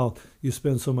 But now you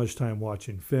spend so much time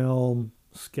watching film,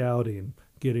 scouting,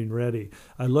 getting ready.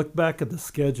 I look back at the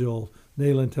schedule,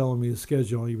 Nayland telling me the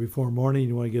schedule. Before morning,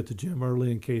 you want to get to gym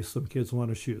early in case some kids want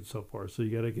to shoot, so forth. So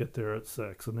you got to get there at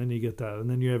 6, and then you get that. And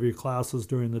then you have your classes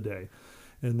during the day.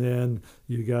 And then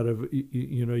you got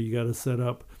to set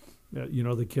up,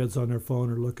 the kids on their phone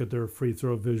or look at their free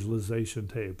throw visualization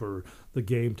tape or the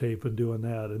game tape and doing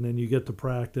that. And then you get to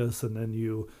practice, and then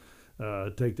you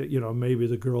take that, maybe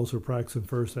the girls are practicing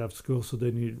first after school, so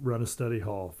then you run a study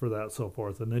hall for that, so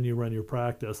forth, and then you run your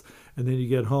practice, and then you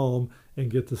get home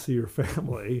and get to see your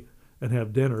family and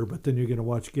have dinner, but then you're going to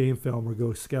watch game film or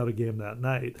go scout a game that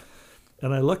night.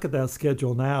 And I look at that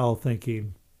schedule now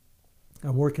thinking,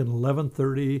 I'm working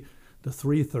 11:30 to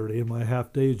 3:30 in my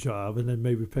half-day job, and then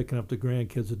maybe picking up the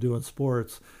grandkids and doing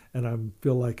sports, and I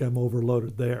feel like I'm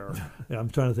overloaded there. And I'm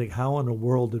trying to think, how in the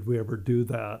world did we ever do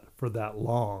that for that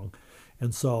long?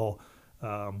 And so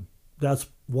that's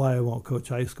why I won't coach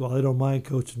high school. I don't mind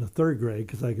coaching the third grade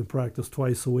because I can practice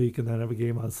twice a week and then have a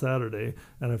game on Saturday,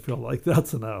 and I feel like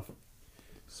that's enough.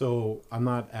 So I'm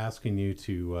not asking you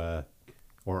to,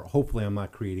 or hopefully I'm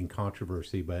not creating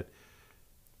controversy, but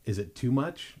is it too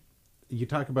much? You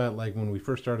talk about, like, when we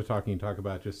first started talking, you talk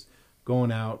about just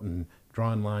going out and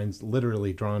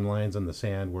literally drawing lines on the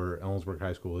sand where Ellensburg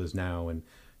High School is now, and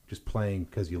just playing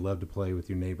because you love to play with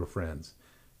your neighbor friends.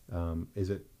 Is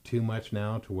it too much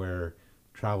now to where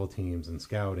travel teams and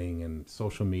scouting and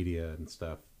social media and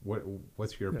stuff?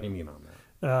 What's your opinion on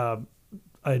that?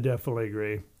 I definitely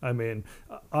agree. I mean,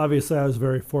 obviously I was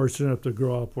very fortunate to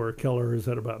grow up where Keller has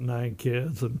had about 9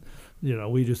 kids, and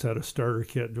we just had a starter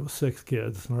kid with 6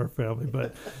 kids in our family.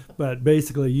 But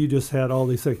basically you just had all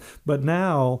these things. But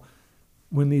now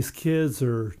when these kids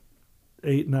are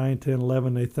 8, 9, 10,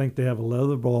 11, they think they have a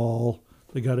leather ball.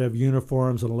 They got to have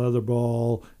uniforms and a leather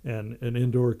ball and an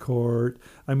indoor court.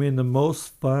 I mean, the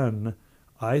most fun,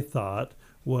 I thought,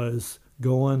 was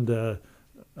going to,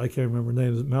 I can't remember the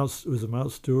name. Was it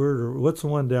Mount Stewart, or what's the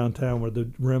one downtown where the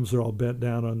rims are all bent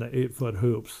down on the 8-foot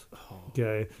hoops?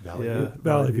 Okay,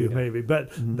 Valley View maybe. But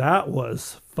that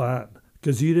was fun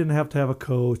because you didn't have to have a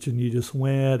coach, and you just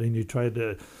went and you tried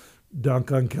to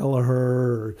dunk on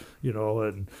Kelleher,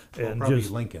 and probably just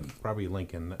Lincoln,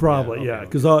 yeah,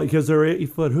 because they're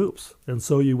 8-foot hoops, and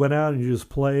so you went out and you just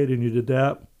played and you did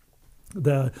that.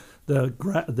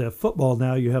 The football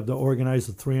now, you have to organize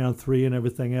the 3-on-3 and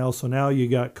everything else. So now you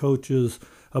got coaches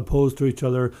opposed to each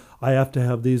other. I have to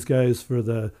have these guys for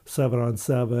the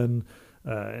 7-on-7,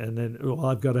 and then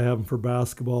I've got to have them for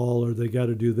basketball, or they got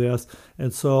to do this.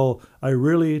 And so I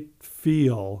really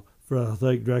feel for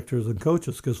athletic directors and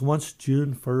coaches, because once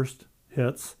June 1st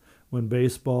hits, when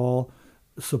baseball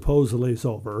supposedly is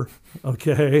over,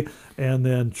 okay, and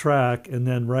then track, and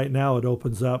then right now it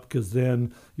opens up because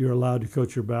then you're allowed to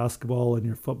coach your basketball and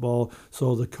your football.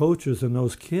 So the coaches and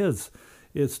those kids,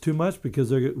 it's too much because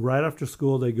they're right after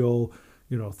school, they go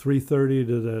 3:30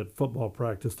 to the football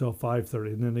practice till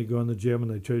 5:30, and then they go in the gym and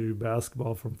they try to do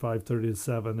basketball from 5:30 to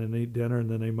 7 and eat dinner, and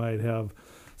then they might have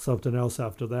something else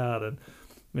after that.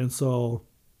 And so,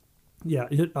 yeah,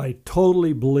 I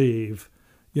totally believe,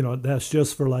 that's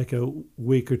just for like a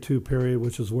week or 2 period,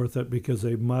 which is worth it because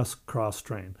they must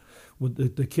cross-train.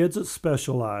 The kids that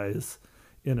specialize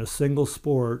in a single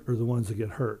sport are the ones that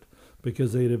get hurt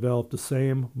because they develop the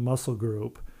same muscle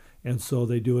group, and so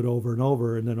they do it over and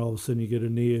over, and then all of a sudden you get a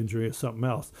knee injury or something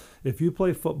else. If you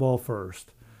play football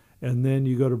first, and then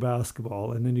you go to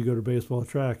basketball, and then you go to baseball,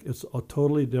 track, it's a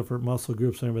totally different muscle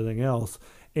groups and everything else.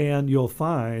 And you'll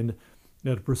find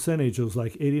that a percentage was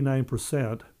like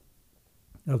 89%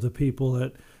 of the people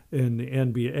that in the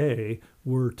NBA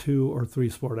were 2 or 3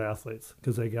 sport athletes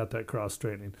because they got that cross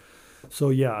training.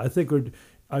 So yeah,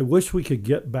 I wish we could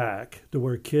get back to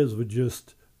where kids would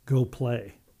just go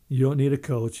play. You don't need a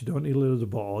coach. You don't need to live the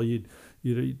ball. You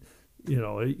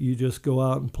just go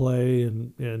out and play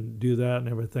and do that and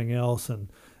everything else.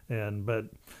 But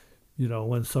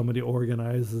when somebody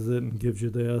organizes it and gives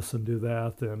you this and do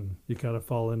that, then you kind of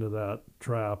fall into that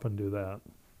trap and do that.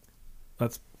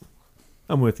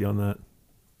 I'm with you on that.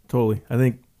 Totally. I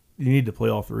think you need to play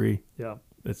all 3. Yeah.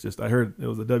 It's just, I heard it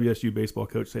was a WSU baseball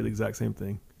coach say the exact same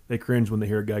thing. They cringe when they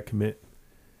hear a guy commit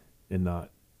and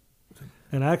not.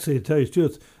 And actually, to tell you the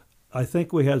truth, I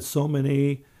think we had so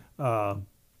many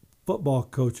football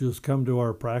coaches come to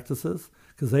our practices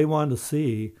because they wanted to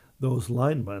see those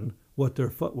linemen, what their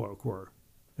footwork were,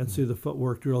 and see the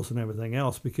footwork drills and everything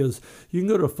else, because you can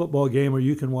go to a football game or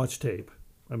you can watch tape.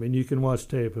 I mean, you can watch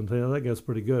tape and think, oh, that guy's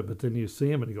pretty good, but then you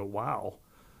see him and you go, wow,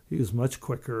 he's much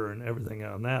quicker and everything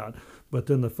on that. But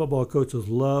then the football coaches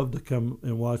love to come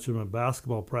and watch them in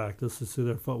basketball practice to see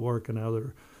their footwork and how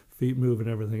their feet move and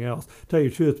everything else. Tell you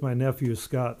the truth, my nephew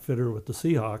Scott Fitter with the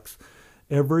Seahawks,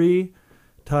 every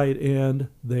tight end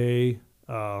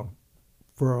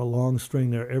for a long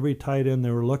string there, every tight end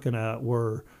they were looking at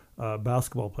were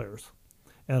basketball players.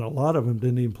 And a lot of them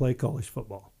didn't even play college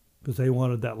football because they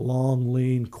wanted that long,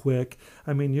 lean, quick.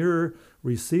 I mean, your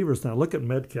receivers now, look at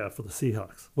Metcalf for the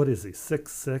Seahawks. What is he,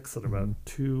 6'6" and about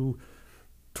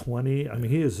 220? I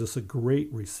mean, he is just a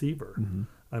great receiver.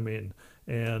 I mean,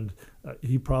 and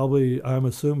he probably, I'm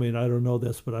assuming, I don't know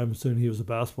this, but I'm assuming he was a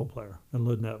basketball player and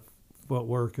learned that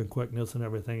footwork and quickness and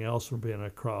everything else from being a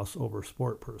crossover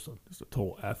sport person. Just a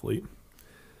total athlete.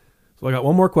 So I got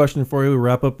one more question for you. We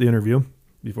wrap up the interview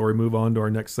before we move on to our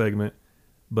next segment.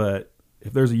 But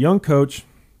if there's a young coach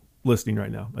listening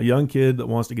right now, a young kid that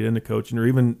wants to get into coaching, or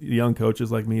even young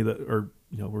coaches like me that are,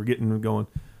 we're getting going.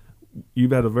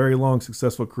 You've had a very long,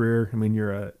 successful career. I mean,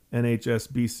 you're a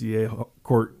NHSBCA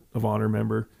Court of Honor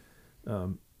member.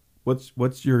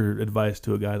 What's your advice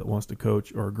to a guy that wants to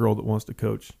coach or a girl that wants to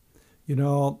coach?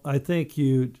 I think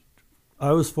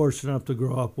I was fortunate enough to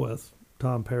grow up with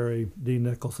Tom Perry, Dean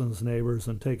Nicholson's neighbors,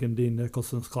 and taking Dean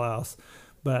Nicholson's class.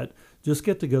 But just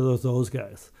get together with those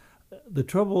guys. The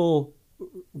trouble,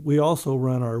 we also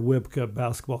run our WIBCA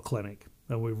basketball clinic,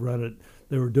 and we've run it.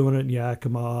 They were doing it in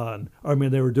Yakima,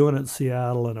 they were doing it in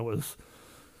Seattle, and it was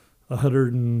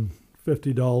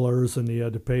 $150, and you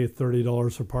had to pay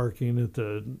 $30 for parking at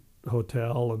the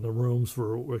hotel and the rooms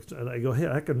for. And I go, hey,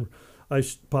 I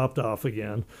popped off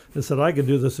again and said I could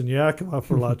do this in Yakima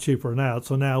for a lot cheaper than that.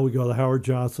 So now we go to Howard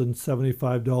Johnson,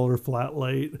 $75 flat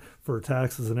rate for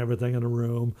taxes and everything in a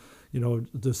room,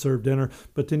 to serve dinner.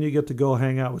 But then you get to go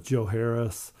hang out with Joe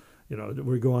Harris.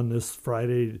 We're going this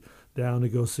Friday down to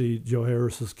go see Joe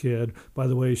Harris's kid. By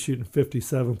the way, he's shooting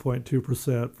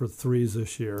 57.2% for threes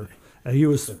this year. And he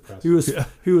was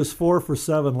 4 for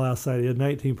 7 last night. He had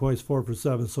 19 points, 4 for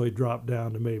 7, so he dropped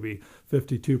down to maybe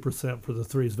 52% for the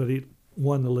threes. But he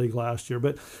won the league last year.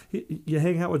 But you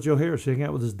hang out with Joe Harris, you hang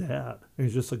out with his dad.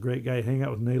 He's just a great guy. You hang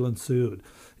out with Nayland Sood.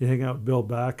 You hang out with Bill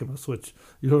Backus, which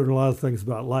you learn a lot of things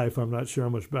about life. I'm not sure how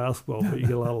much basketball, but you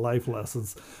get a lot of life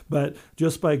lessons. But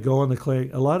just by going to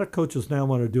clinic, a lot of coaches now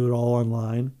want to do it all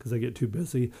online because they get too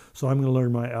busy. So I'm going to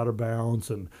learn my out of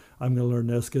bounds, and I'm going to learn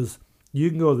this because you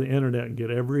can go to the internet and get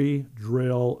every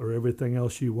drill or everything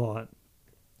else you want.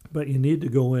 But you need to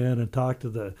go in and talk to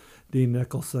the Dean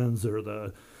Nicholsons or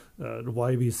the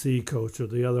YVC coach or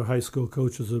the other high school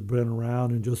coaches that have been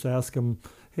around and just ask them,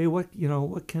 hey, what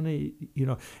can I,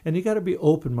 and you got to be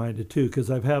open-minded too, because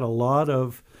I've had a lot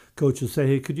of coaches say,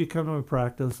 hey, could you come to my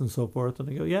practice and so forth? And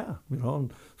I go, yeah,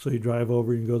 and so you drive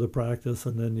over, you can go to the practice,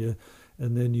 and then you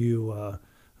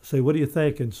say, what do you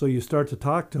think? And so you start to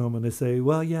talk to them, and they say,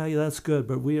 well, yeah, that's good,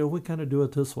 but we kind of do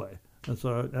it this way. And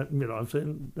so, I'm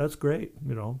saying, that's great,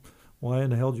 Why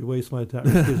in the hell did you waste my time?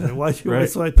 Excuse me. Why did you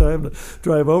waste my time to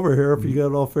drive over here if you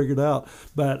got it all figured out?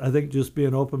 But I think just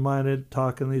being open-minded,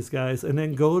 talking to these guys, and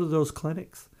then go to those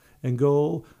clinics and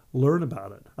go learn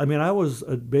about it. I was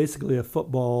basically a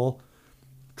football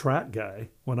track guy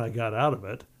when I got out of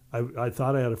it. I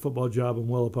thought I had a football job in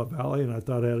Willapa Valley, and I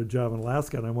thought I had a job in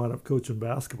Alaska, and I wound up coaching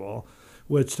basketball,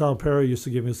 which Tom Perry used to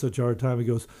give me such a hard time. He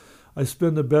goes, I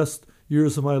spend the best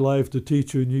years of my life to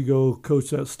teach you, and you go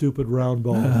coach that stupid round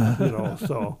ball,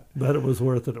 So, but it was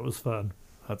worth it. It was fun.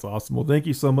 That's awesome. Well, thank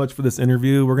you so much for this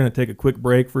interview. We're going to take a quick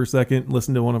break for a second,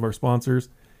 listen to one of our sponsors,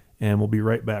 and we'll be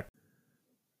right back.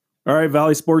 All right,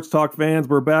 Valley Sports Talk fans,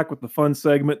 we're back with the fun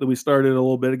segment that we started a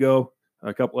little bit ago,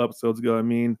 a couple episodes ago,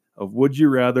 of Would You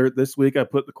Rather. This week I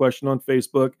put the question on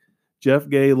Facebook. Jeff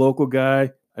Gay, local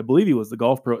guy, I believe he was the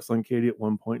golf pro at Suncadia at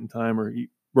one point in time, or he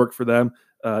worked for them.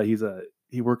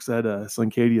 He works at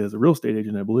Suncadia as a real estate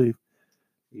agent, I believe.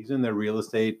 He's in the real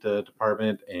estate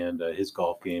department, and his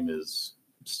golf game is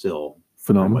still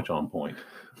phenomenal, much on point.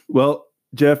 Well,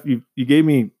 Jeff, you gave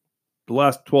me the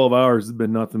last 12 hours has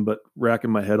been nothing but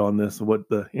racking my head on this and what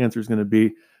the answer is going to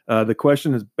be. The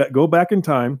question is, go back in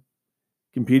time,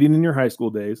 competing in your high school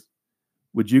days.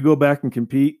 Would you go back and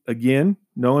compete again,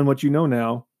 knowing what you know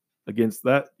now, against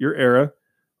your era,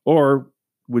 or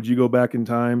would you go back in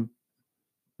time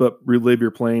but relive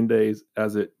your playing days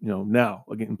as it, now,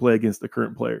 again, and play against the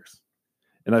current players?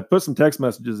 And I put some text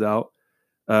messages out.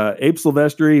 Abe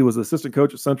Silvestri was assistant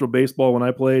coach at Central Baseball when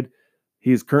I played.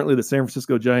 He's currently the San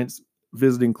Francisco Giants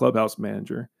visiting clubhouse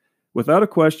manager. Without a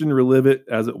question, relive it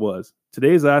as it was.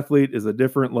 Today's athlete is a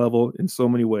different level in so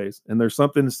many ways, and there's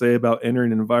something to say about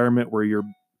entering an environment where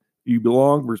you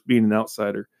belong versus being an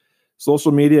outsider.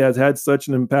 Social media has had such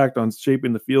an impact on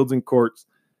shaping the fields and courts.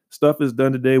 Stuff is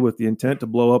done today with the intent to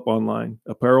blow up online.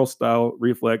 Apparel style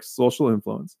reflects social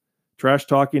influence. Trash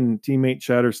talking and teammate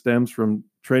chatter stems from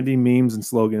trending memes and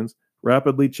slogans,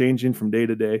 rapidly changing from day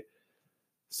to day.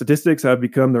 Statistics have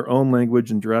become their own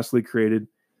language and drastically created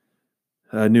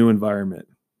a new environment.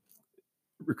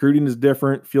 Recruiting is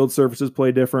different. Field services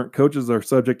play different. Coaches are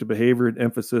subject to behavior and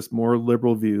emphasis more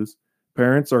liberal views.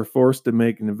 Parents are forced to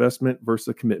make an investment versus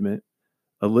a commitment.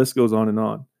 A list goes on and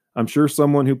on. I'm sure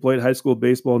someone who played high school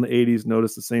baseball in the 80s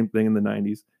noticed the same thing in the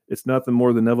 90s. It's nothing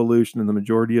more than evolution in the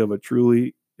majority of a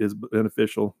truly is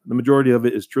beneficial. The majority of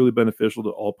it is truly beneficial to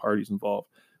all parties involved.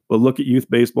 But look at youth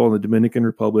baseball in the Dominican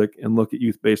Republic and look at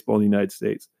youth baseball in the United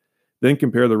States. Then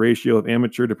compare the ratio of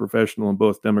amateur to professional in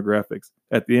both demographics.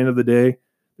 At the end of the day,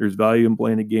 there's value in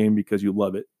playing a game because you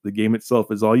love it. The game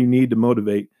itself is all you need to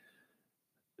motivate.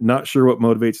 Not sure what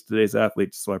motivates today's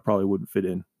athletes, so I probably wouldn't fit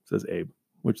in, says Abe,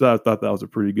 which I thought that was a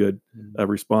pretty good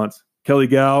response. Kelly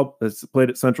Gow has played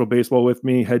at Central Baseball with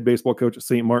me, head baseball coach at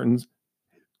St. Martin's.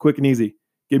 Quick and easy.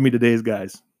 Give me today's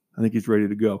guys. I think he's ready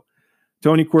to go.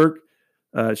 Tony Quirk,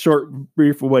 short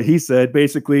brief of what he said,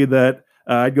 basically that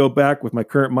I'd go back with my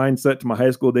current mindset to my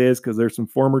high school days because there's some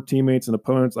former teammates and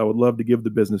opponents I would love to give the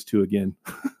business to again.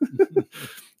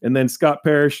 And then Scott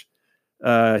Parrish,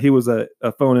 he was a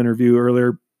phone interview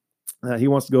earlier. He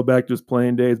wants to go back to his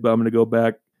playing days, but I'm going to go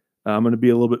back. I'm going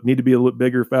to need to be a little bit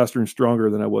bigger, faster, and stronger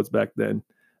than I was back then.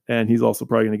 And he's also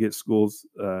probably going to get schools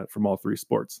from all three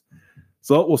sports.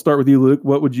 So we'll start with you, Luke.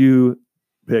 What would you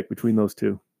pick between those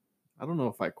two? I don't know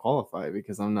if I qualify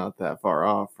because I'm not that far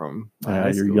off from my high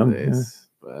you're school young, days.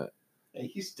 But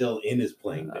He's still in his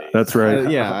playing days. That's right.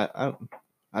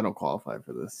 I don't qualify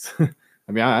for this.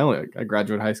 I mean, I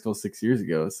graduated high school 6 years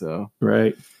ago, so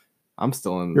Right. I'm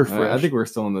still in. You're I fresh. think we're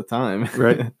still in the time.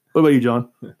 Right. What about you, John?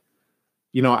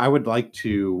 You know, I would like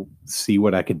to see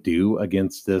what I could do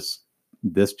against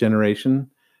this generation,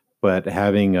 but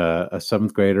having a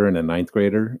seventh grader and a ninth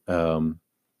grader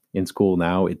in school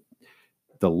now,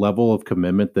 the level of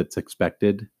commitment that's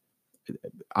expected,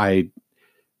 I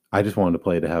just wanted to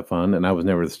play to have fun, and I was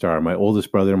never the star. My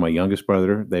oldest brother and my youngest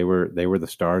brother, they were the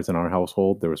stars in our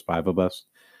household. There was 5 of us,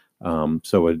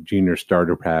 so a junior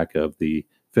starter pack of the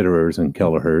Fitterers and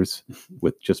Kellerers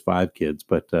with just 5 kids.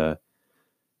 But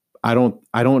I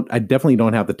definitely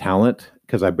don't have the talent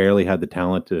because I barely had the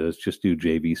talent to just do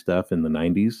JV stuff in the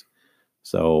 90s.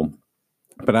 So,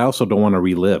 but I also don't want to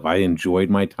relive. I enjoyed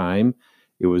my time.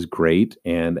 It was great.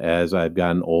 And as I've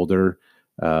gotten older,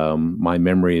 my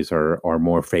memories are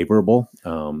more favorable.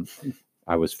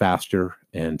 I was faster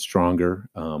and stronger.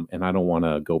 And I don't want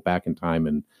to go back in time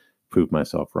and prove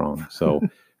myself wrong. So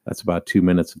that's about 2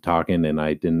 minutes of talking, and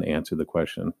I didn't answer the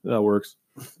question. That works.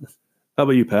 How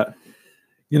about you, Pat?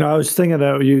 You know, I was thinking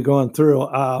about you going through,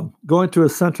 going to a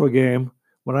Central game.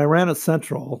 When I ran at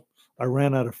Central, I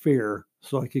ran out of fear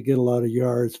so I could get a lot of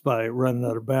yards by running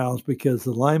out of bounds because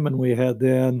the linemen we had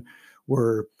then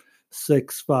were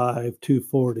 6'5",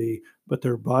 240, but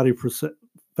their body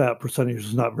fat percentage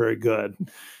was not very good.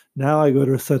 Now I go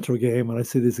to a Central game and I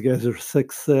see these guys are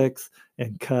 6'6"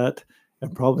 and cut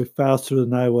and probably faster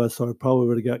than I was, so I probably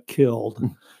would have got killed.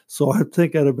 So I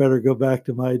think I'd better go back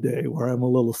to my day where I'm a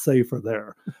little safer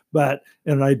there. But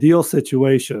in an ideal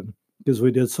situation, because we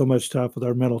did so much stuff with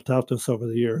our mental toughness over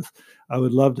the years, I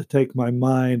would love to take my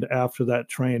mind after that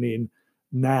training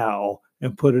now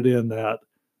and put it in that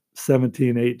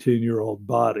 17, 18-year-old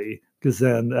body, because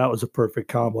then that was a perfect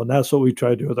combo. And that's what we try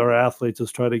to do with our athletes,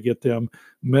 is try to get them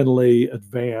mentally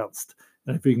advanced.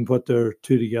 And if you can put their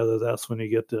two together, that's when you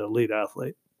get the elite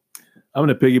athlete. I'm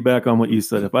going to piggyback on what you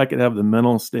said. If I could have the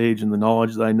mental stage and the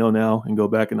knowledge that I know now and go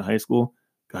back into high school,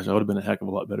 gosh, I would have been a heck of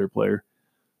a lot better player.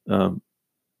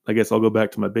 I guess I'll go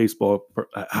back to my baseball.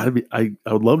 I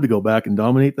would love to go back and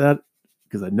dominate that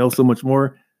because I know so much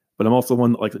more, but I'm also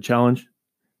one that likes a challenge.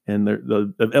 And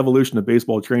the evolution of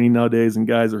baseball training nowadays, and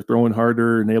guys are throwing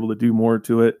harder and able to do more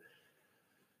to it.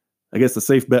 I guess the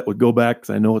safe bet would go back because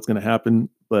I know what's going to happen,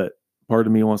 but part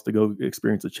of me wants to go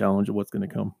experience the challenge of what's going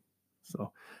to come.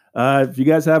 So if you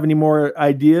guys have any more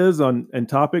ideas on and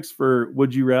topics for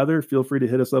Would You Rather, feel free to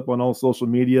hit us up on all social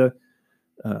media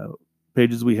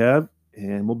pages we have,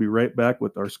 and we'll be right back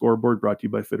with our scoreboard brought to you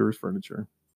by Fitterers Furniture.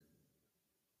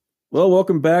 Well,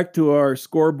 welcome back to our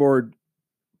scoreboard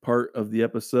part of the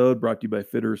episode, brought to you by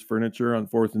Fitterers Furniture on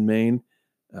 4th and Main.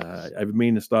 I've been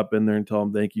meaning to stop in there and tell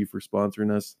them thank you for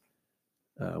sponsoring us.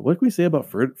 What can we say about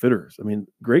Fitterers? I mean,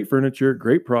 great furniture,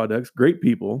 great products, great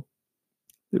people.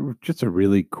 They were just a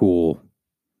really cool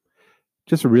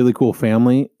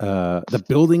family. The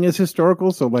building is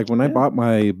historical. So like when I bought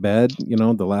my bed,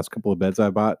 the last couple of beds I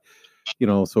bought,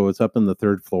 so it's up in the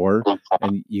 3rd floor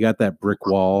and you got that brick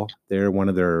wall there. One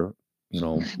of their,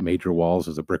 major walls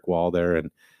is a brick wall there.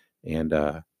 And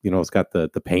it's got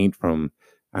the paint from,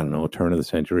 I don't know, turn of the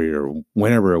century or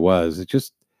whenever it was. It's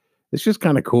just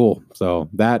kind of cool. So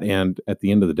that, and at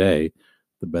the end of the day,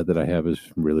 the bed that I have is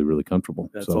really, really comfortable.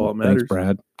 That's so all that matters. Thanks,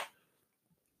 Brad.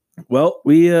 Well,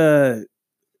 we were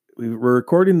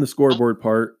recording the scoreboard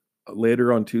part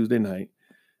later on Tuesday night.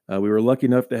 We were lucky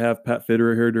enough to have Pat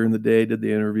Fitterer here during the day, did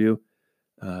the interview.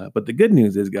 But the good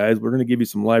news is, guys, we're going to give you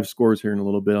some live scores here in a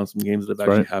little bit on some games that have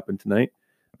actually happened tonight.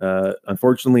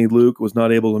 Unfortunately, Luke was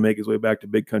not able to make his way back to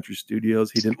Big Country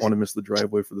Studios. He didn't want to miss the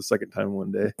driveway for the second time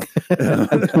one day.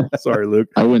 Sorry, Luke.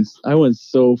 I went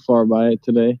so far by it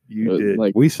today. You did.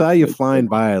 Like, We saw you flying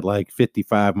by at like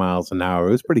 55 miles an hour.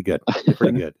 It was pretty good.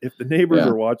 Pretty good. If the neighbors Yeah.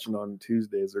 are watching on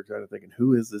Tuesdays, they're kind of thinking,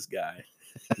 who is this guy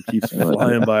who keeps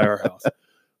flying by our house?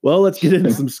 Well, let's get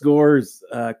into some scores.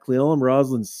 Cleveland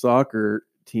Roslyn's soccer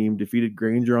team defeated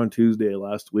Granger on Tuesday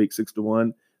last week,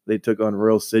 6-1. They took on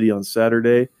Royal City on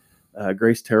Saturday.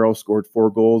 Grace Terrell scored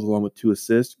 4 goals along with 2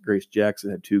 assists. Grace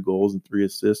Jackson had 2 goals and 3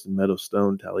 assists, and Meadow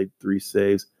Stone tallied 3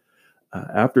 saves.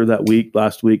 After that week,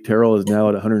 last week, Terrell is now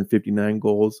at 159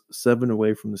 goals, 7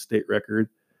 away from the state record.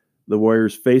 The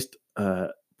Warriors faced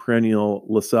perennial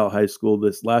LaSalle High School,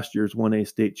 this last year's 1A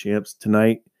state champs,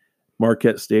 tonight,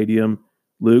 Marquette Stadium.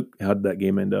 Luke, how did that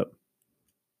game end up?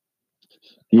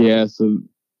 yeah, so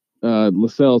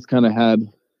LaSalle's kind of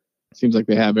seems like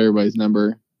they have everybody's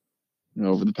number,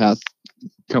 over the past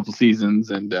couple seasons,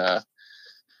 and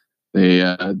they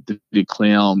defeated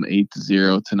Cleelum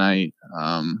 8-0 tonight.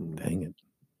 Dang it.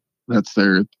 That's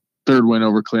their 3rd win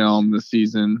over Cleelum this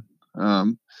season.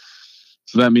 So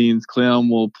that means Cleelum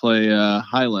will play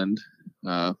Highland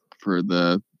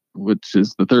which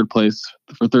is the 3rd place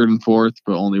for 3rd and 4th,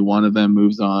 but only one of them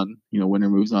moves on. Winner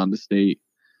moves on to state.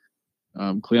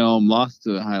 Cleelum lost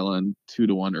to Highland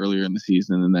 2-1 earlier in the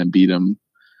season, and then beat them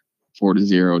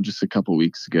 4-0 just a couple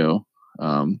weeks ago.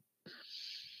 And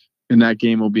that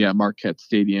game will be at Marquette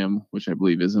Stadium, which I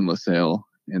believe is in LaSalle,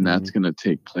 and that's going to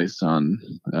take place on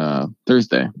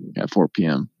Thursday at 4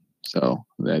 p.m. So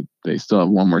they still have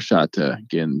one more shot to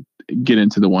get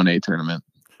into the 1A tournament.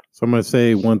 So I'm going to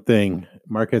say one thing.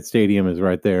 Marquette Stadium is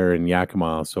right there in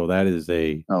Yakima, so that is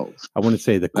I wouldn't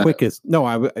say the quickest. No,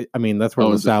 I mean that's where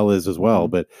LaSalle is as well,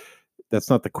 but that's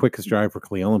not the quickest drive for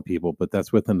Cleveland people. But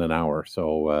that's within an hour.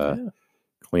 So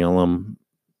Cleveland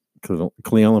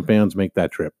fans make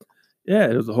that trip. Yeah,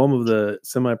 it was the home of the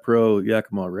semi-pro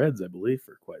Yakima Reds, I believe,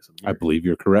 for quite some years. I believe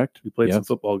you're correct. We played some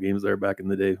football games there back in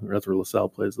the day. That's where LaSalle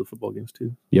plays the football games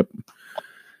too. Yep.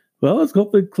 Well, let's go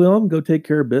for Cleveland. Go take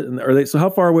care of it. And so how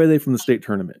far away are they from the state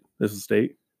tournament? This is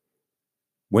state.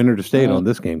 Winner to state on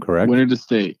this game, correct? Winner to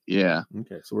state, yeah.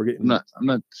 Okay, so we're getting. I'm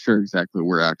not sure exactly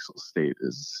where actual state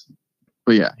is,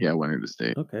 but yeah, winner to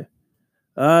state. Okay.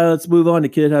 Let's move on to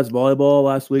Kid Has Volleyball.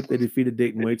 Last week they defeated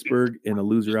Dayton Waitsburg in a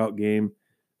loser-out game.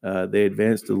 They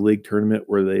advanced to the league tournament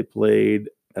where they played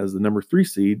as the number 3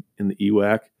 seed in the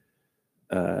EWAC.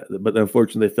 But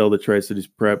unfortunately, they fell to Tri-Cities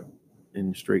Prep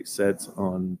in straight sets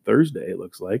on Thursday, it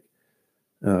looks like.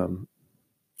 Yeah,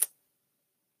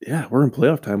 we're in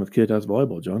playoff time with Kid Has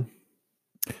Volleyball, John.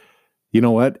 You know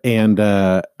what? And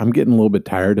I'm getting a little bit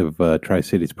tired of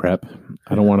Tri-Cities Prep.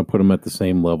 I don't want to put them at the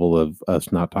same level of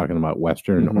us not talking about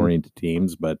Western-oriented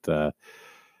teams. But the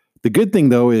good thing,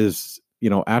 though, is,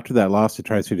 after that loss to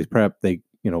Tri-Cities Prep, they,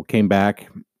 came back,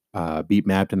 beat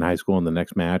Mapton High School in the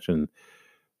next match. And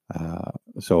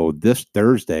so this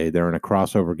Thursday, they're in a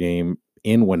crossover game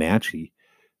in Wenatchee.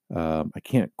 I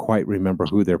can't quite remember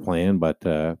who they're playing, but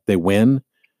they win.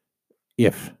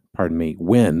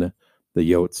 When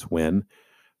the Yotes win,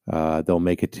 they'll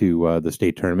make it to the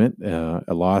state tournament.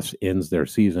 A loss ends their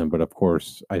season, but of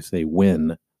course, I say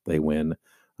when they win,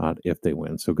 not if they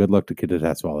win. So good luck to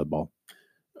Kittitas Volleyball.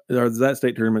 That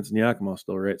state tournament's in Yakima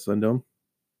still, right, Sundome?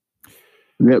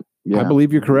 Yep. Yeah. I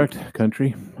believe you're correct,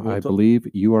 Country. I believe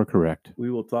you are correct.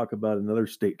 We will talk about another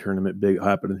state tournament big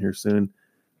happening here soon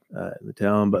in the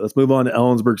town. But let's move on to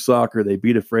Ellensburg Soccer. They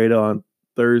beat Ephrata on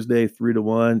Thursday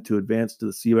 3-1 to advance to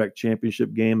the CWAC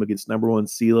championship game against number 1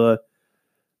 Sela.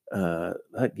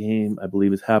 That game, I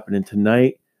believe, is happening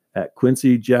tonight at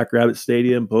Quincy Jackrabbit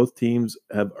Stadium. Both teams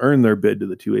have earned their bid to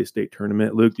the 2A state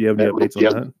tournament. Luke, do you have any updates on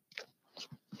that?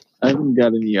 I haven't got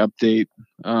any update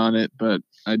on it, but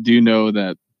I do know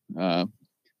that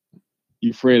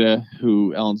Ephrata,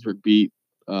 who Ellensburg beat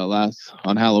last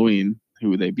on Halloween,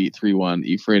 who they beat 3-1,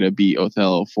 Ephrata beat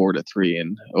Othello 4-3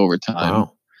 in overtime.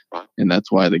 Wow. And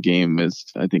that's why the game is,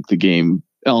 I think the game,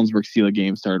 Ellensburg-Sela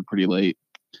game started pretty late.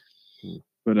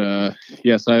 But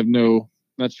yes, I have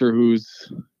not sure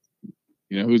who's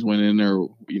winning or,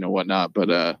 whatnot.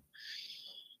 But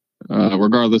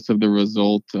regardless of the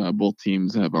result, both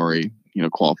teams have already,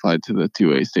 qualified to the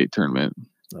 2A state tournament.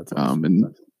 That's awesome.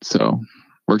 And so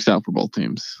works out for both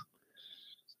teams.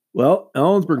 Well,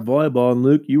 Ellensburg Volleyball, and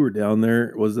Luke, you were down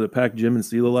there. Was it a packed gym in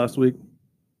Sela last week?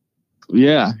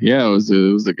 Yeah, it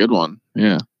was a good one.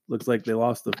 Yeah. Looks like they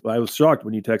lost I was shocked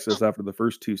when you texted us after the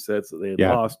first 2 sets that they had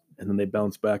lost, and then they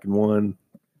bounced back and won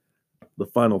the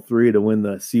final 3 to win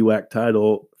the CWAC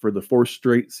title for the 4th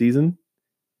straight season.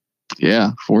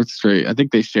 Yeah, 4th straight. I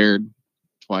think they shared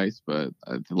twice, but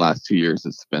the last 2 years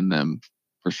it's been them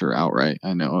for sure outright.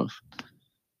 I know of,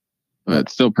 but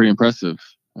it's still pretty impressive.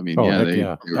 I mean,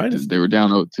 they were down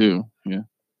 0-2. Yeah,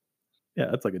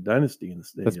 that's like a dynasty in the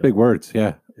stadium. That's big words.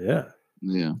 Yeah.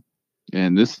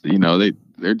 And this,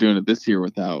 they're doing it this year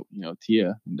without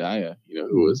Tia Ndaya,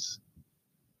 who was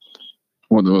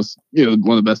one of the most,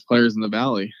 one of the best players in the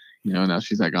Valley. Now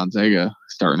she's at Gonzaga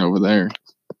starting over there.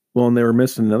 Well, and they were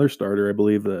missing another starter, I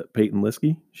believe, Peyton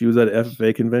Liskey. She was at an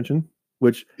FFA convention,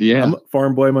 which I'm a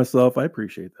farm boy myself. I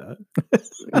appreciate that.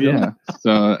 Yeah,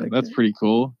 so that's pretty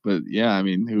cool. But yeah, I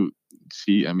mean,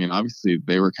 obviously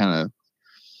they were kind of,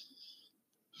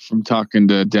 from talking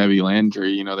to Debbie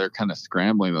Landry, they're kind of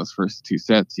scrambling those first 2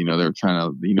 sets. They're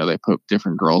trying to, they put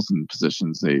different girls in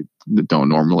positions that don't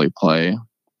normally play.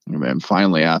 And then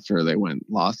finally, after they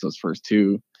lost those first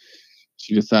 2,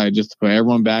 she decided just to put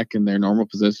everyone back in their normal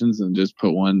positions and just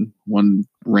put one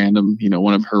random,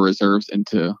 one of her reserves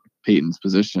into Peyton's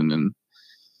position. And,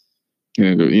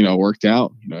 it worked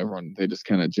out. Everyone, they just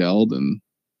kind of gelled, and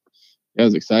it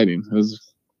was exciting. It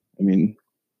was,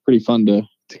 pretty fun to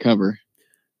cover.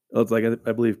 Well, it's like,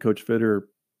 I believe Coach Fitter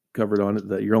covered on it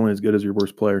that you're only as good as your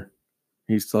worst player.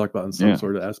 He's talked about in some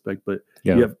sort of aspect, but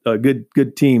you have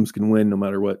good teams can win no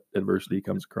matter what adversity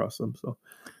comes across them. So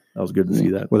that was good to see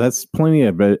that. Well, that's plenty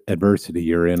of adversity.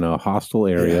 You're in a hostile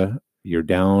area. You're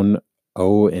down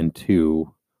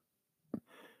 0-2.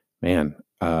 Man,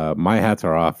 my hats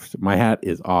are off. My hat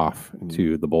is off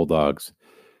to the Bulldogs,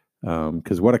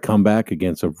 because what a comeback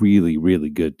against a really, really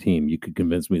good team. You could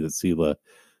convince me that Sela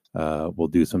will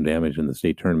do some damage in the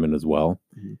state tournament as well.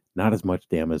 Mm-hmm. Not as much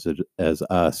damage as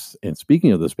us. And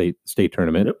speaking of the state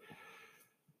tournament,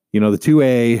 the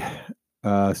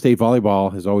 2A state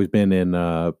volleyball has always been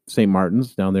in St.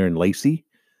 Martin's down there in Lacey.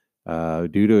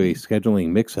 Due to a scheduling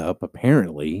mix-up,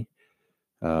 apparently,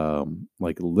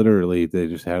 literally they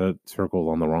just had it circled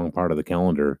on the wrong part of the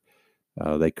calendar.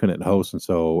 They couldn't host, and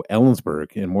so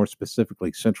Ellensburg, and more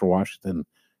specifically Central Washington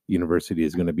University,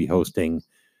 is going to be hosting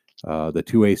the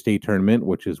 2A state tournament,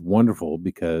 which is wonderful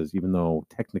because even though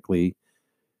technically,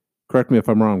 correct me if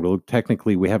I'm wrong, but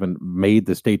technically we haven't made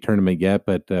the state tournament yet,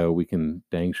 but we can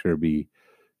dang sure be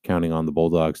counting on the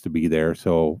Bulldogs to be there.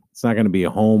 So it's not going to be a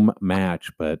home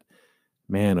match, but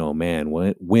man, oh man,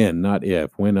 when, not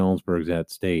if, when Ellensburg's at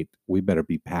state, we better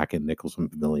be packing Nicholson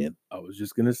Pavilion. I was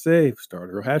just going to say, start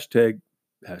our hashtag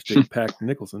pack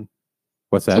Nicholson.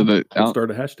 What's that? Start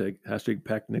a hashtag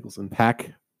pack Nicholson.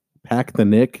 Pack the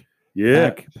Nick.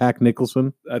 Yeah. Pack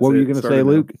Nicholson. What were you going to say,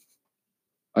 Luke?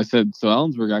 I said, so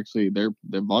Ellensburg, actually, their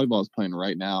volleyball is playing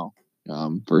right now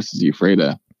versus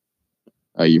Ephrata.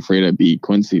 Ephrata beat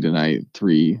Quincy tonight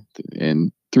 3-1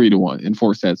 in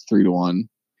 4 sets, 3-1.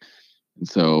 And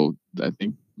so I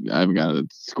think I haven't got a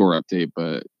score update,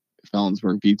 but if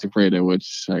Ellensburg beats Ephrata,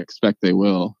 which I expect they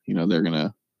will, they're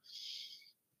going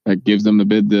that gives them the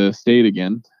bid to state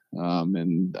again.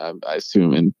 And I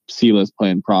assume, and Sela's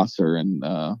playing Prosser, and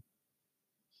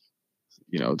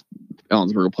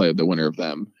Ellensburg will play the winner of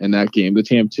them. And that game, the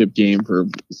championship game for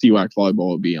CWAC volleyball,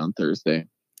 will be on Thursday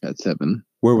at 7.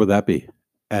 Where would that be?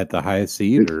 At the highest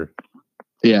seed, or?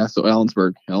 Yeah, so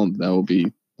Ellensburg, that'll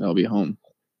be home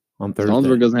on Thursday. So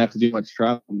Ellensburg doesn't have to do much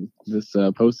travel this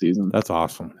postseason. That's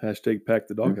awesome. Hashtag pack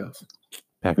the doghouse.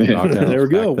 Pack the doghouse. There we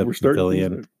go. We're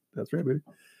starting. That's right, baby.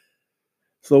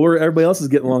 So where everybody else is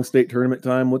getting along state tournament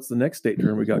time, what's the next state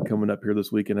tournament we got coming up here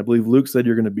this weekend? I believe Luke said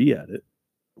you're going to be at it.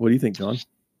 What do you think, John?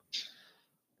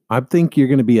 I think you're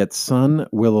going to be at Sun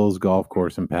Willows Golf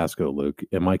Course in Pasco, Luke.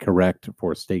 Am I correct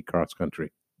for state cross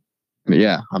country?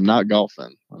 Yeah, I'm not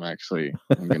golfing. I'm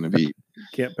going to be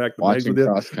can't pack the watching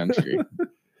cross country.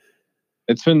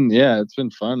 It's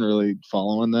been fun really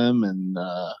following them, and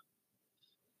I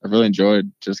really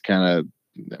enjoyed just kind of,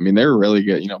 they're really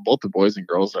good. Both the boys and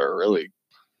girls are really,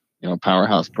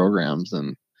 powerhouse programs,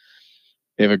 and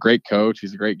they have a great coach.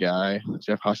 He's a great guy,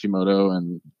 Jeff Hashimoto.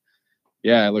 And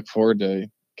I look forward to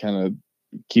kind of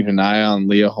keep an eye on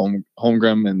Leah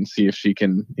Holmgren and see if she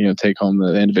can, take home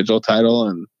the individual title.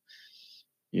 And,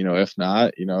 if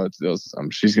not,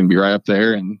 she's going to be right up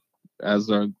there. And as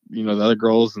are, the other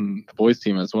girls and the boys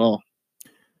team as well.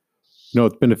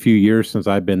 It's been a few years since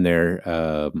I've been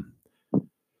there.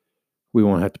 We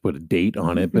wwon't have to put a date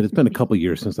on it, but it's been a couple of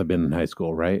years since I've been in high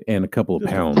school, right? And a couple of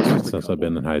pounds since I've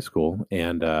been in high school.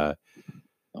 And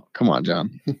come on,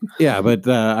 John. Yeah, but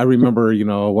I remember,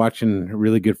 watching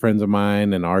really good friends of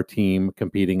mine and our team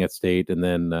competing at state. And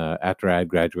then after I had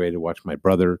graduated, watched my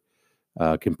brother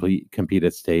compete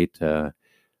at state.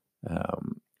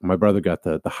 My brother got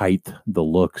the height, the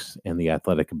looks, and the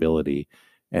athletic ability,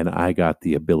 and I got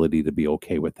the ability to be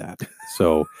okay with that.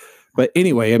 So But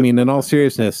anyway, I mean, in all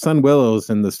seriousness, Sun Willows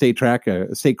and the state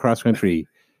cross country,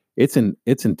 it's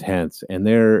intense, and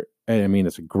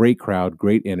it's a great crowd,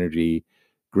 great energy,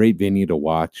 great venue to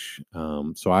watch.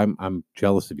 So I'm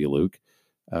jealous of you, Luke.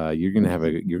 You're gonna have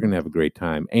a great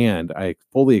time, and I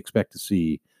fully expect to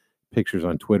see pictures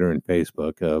on Twitter and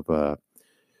Facebook of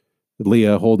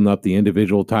Leah holding up the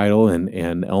individual title and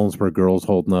Ellensburg girls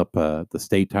holding up the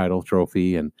state title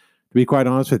trophy. And to be quite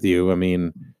honest with you, I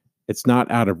mean, it's not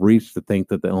out of reach to think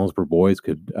that the Ellensburg boys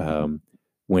could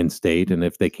win state, and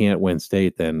if they can't win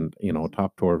state, then a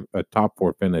top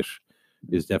four finish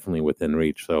is definitely within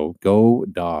reach. So go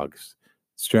Dogs!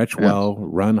 Stretch well,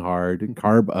 run hard,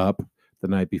 carb up the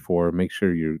night before. Make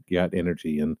sure you got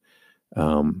energy, and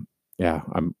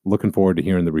I'm looking forward to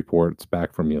hearing the reports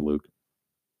back from you, Luke.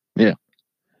 Yeah.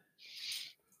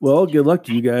 Well, good luck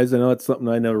to you guys. I know it's something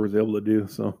I never was able to do,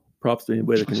 so props to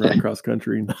anybody that can run cross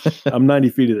country. I'm 90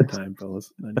 feet at a time,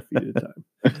 fellas. 90 feet at a time.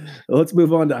 So let's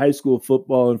move on to high school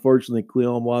football. Unfortunately,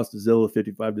 Cleveland lost to Zilla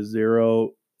 55-0.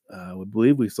 I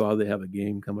believe we saw they have a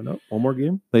game coming up. One more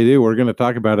game. They do. We're going to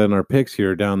talk about it in our picks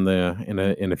here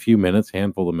in a few minutes,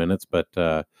 handful of minutes. But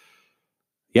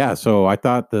so I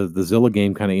thought the Zilla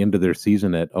game kind of ended their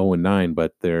season at 0-9,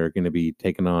 but they're going to be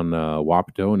taking on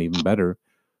Wapato, and even better,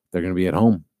 they're going to be at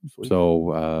home. Sweet.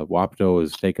 So Wapato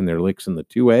is taking their licks in the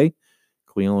 2A.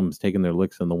 Cleveland is taking their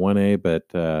licks in the 1A. But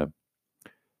I'm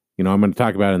going to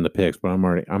talk about it in the picks. But I'm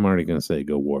already going to say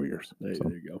go Warriors. There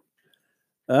you go.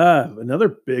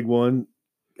 Another big one,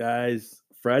 guys.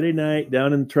 Friday night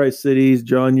down in the Tri-Cities.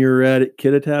 John, you're at it.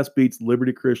 Kittitas beats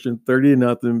Liberty Christian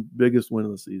 30-0. Biggest win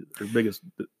of the season, or biggest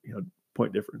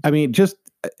point difference. I mean, just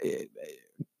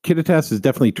Kittitas has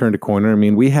definitely turned a corner. I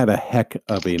mean, we had a heck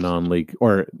of a non-league,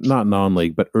 or not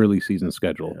non-league, but early season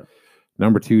schedule. Yeah.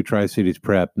 Number 2, Tri-Cities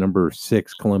Prep. Number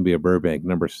 6, Columbia Burbank.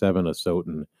 Number 7,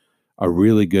 Asotin. A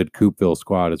really good Coopville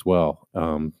squad as well.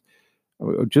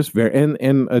 Just very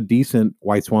and a decent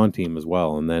White Swan team as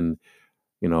well. And then,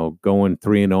 going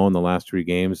 3-0 in the last 3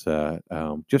 games.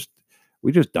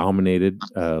 We just dominated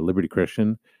Liberty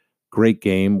Christian. Great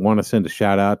game. Want to send a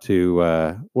shout out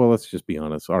to let's just be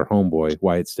honest, our homeboy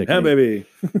Wyatt Stickney. Yeah, baby.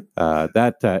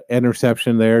 That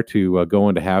interception there to go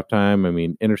into halftime. I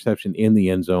mean, interception in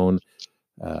the end zone.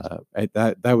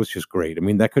 That was just great. I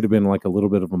mean, that could have been like a little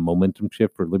bit of a momentum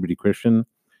shift for Liberty Christian.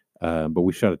 But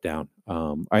we shut it down.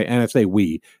 I say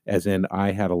we, as in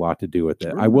I had a lot to do with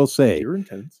it. I will say,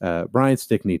 Brian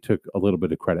Stickney took a little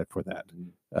bit of credit for that.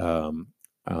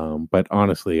 But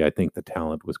honestly, I think the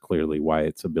talent was clearly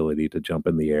Wyatt's ability to jump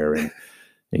in the air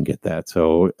and get that.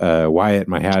 So Wyatt,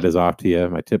 my hat is off to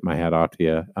you. I tip my hat off to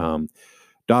you.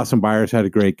 Dawson Byers had a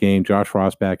great game. Josh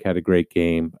Rossback had a great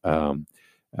game.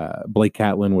 Blake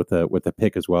Catlin with a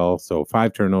pick as well. So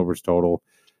 5 turnovers total.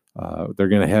 They're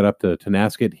going to head up to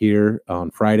Tonasket here on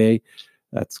Friday.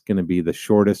 That's going to be the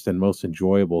shortest and most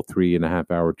enjoyable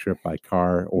 3.5-hour trip by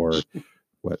car, or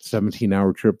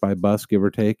 17-hour trip by bus, give or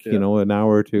take, an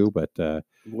hour or two. But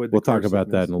we'll talk about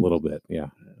that in a little bit. Yeah.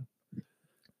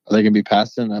 Are they going to be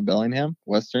passing Bellingham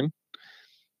Western?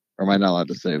 Or am I not allowed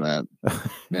to say that?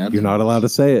 You're not allowed to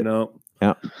say it. No.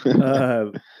 Yeah.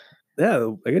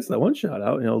 I guess that one shout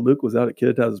out. Luke was out at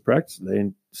Kittitas' practice today,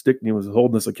 and Stickney was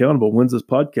holding us accountable. When's this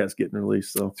podcast getting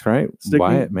released? So that's right.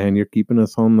 Wyatt, man, you're keeping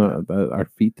us on our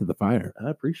feet to the fire.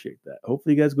 I appreciate that.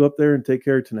 Hopefully, you guys go up there and take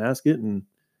care of Tonasket. And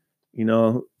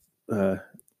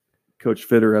Coach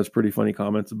Fitter has pretty funny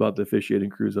comments about the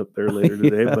officiating crews up there later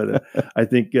today. But I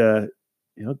think go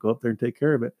up there and take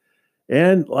care of it.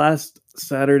 And last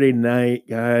Saturday night,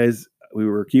 guys, we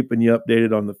were keeping you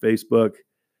updated on the Facebook.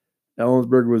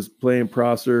 Ellensburg was playing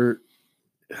Prosser.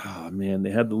 Oh, man, they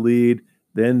had the lead.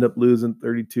 They end up losing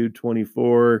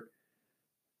 32-24.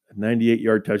 A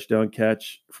 98-yard touchdown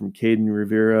catch from Caden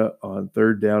Rivera on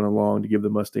 3rd down and long to give the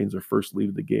Mustangs their first lead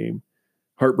of the game.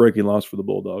 Heartbreaking loss for the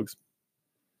Bulldogs.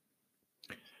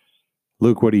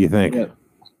 Luke, what do you think?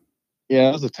 Yeah,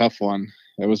 it was a tough one.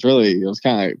 It was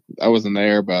kind of, I wasn't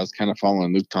there, but I was kind of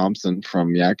following Luke Thompson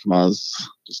from Yakima's,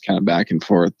 just kind of back and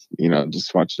forth,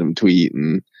 just watching him tweet,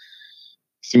 and it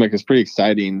seemed like it was pretty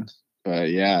exciting. But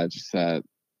yeah, just that,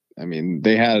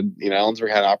 they had,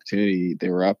 Ellensburg had opportunity. They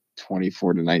were up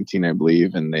 24-19, I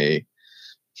believe, and they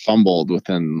fumbled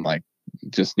within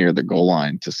just near the goal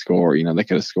line to score. They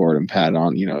could have scored and pad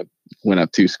on, went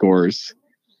up 2 scores.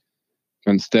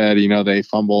 Instead, they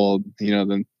fumbled,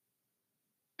 then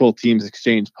both teams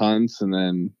exchanged punts, and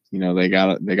then, they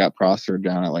got Prosser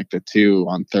down at the 2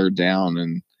 on 3rd down,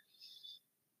 and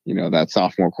that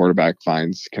sophomore quarterback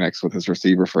connects with his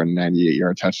receiver for a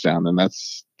 98-yard touchdown. And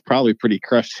that's probably pretty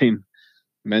crushing,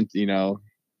 to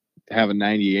have a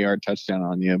 98-yard touchdown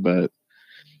on you. But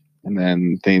And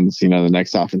then things, the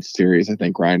next offense series, I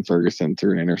think Ryan Ferguson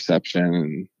threw an interception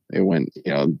and it went,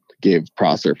 gave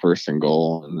Prosser first and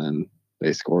goal, and then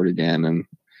they scored again. And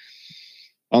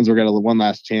Hunsrück got one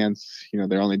last chance.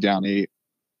 They're only down 8,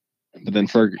 but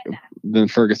then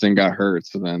Ferguson got hurt.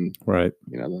 So then, right.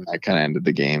 Then that kind of ended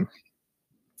the game.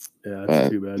 Yeah, that's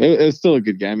too bad. It was still a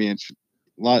good game. I mean,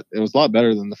 it was a lot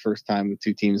better than the first time the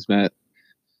two teams met.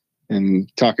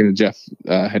 And talking to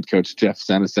head coach Jeff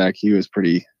Sanasek, he was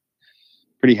pretty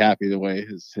happy the way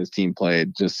his team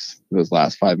played. Just those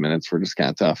last 5 minutes were just kind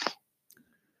of tough.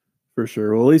 For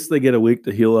sure. Well, at least they get a week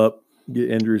to heal up,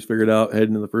 get injuries figured out, heading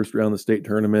into the first round of the state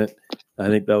tournament. I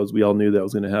think we all knew that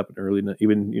was going to happen early.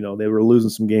 Even, they were losing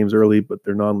some games early, but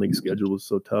their non-league schedule was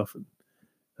so tough. And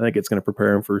I think it's going to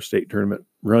prepare them for a state tournament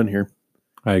run here.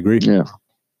 I agree. Yeah.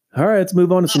 All right, let's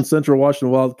move on to some Central Washington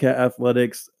Wildcat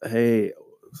athletics. Hey,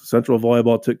 Central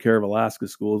Volleyball took care of Alaska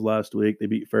schools last week. They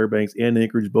beat Fairbanks and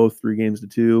Anchorage both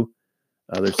 3-2.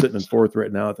 They're sitting in 4th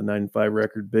right now at the 9-5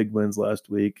 record. Big wins last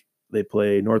week. They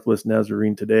play Northwest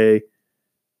Nazarene today.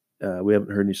 We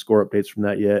haven't heard any score updates from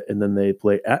that yet. And then they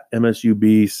play at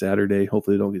MSUB Saturday.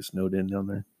 Hopefully they don't get snowed in down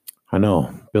there. I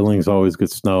know. Billings always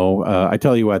gets snow. I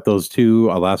tell you what, those 2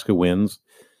 Alaska wins,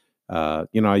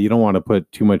 you don't want to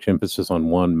put too much emphasis on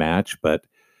one match, but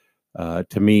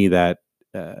to me that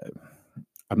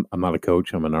I'm not a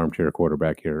coach. I'm an armchair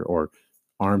quarterback here, or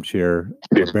armchair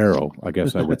libero, I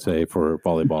guess I would say, for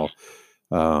volleyball.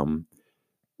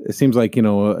 It seems like,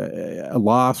 a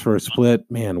loss for a split,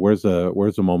 man, where's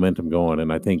the momentum going?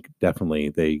 And I think definitely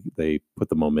they put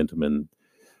the momentum in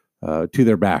to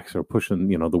their backs, or pushing,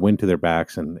 the win to their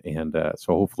backs. And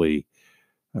so hopefully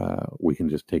we can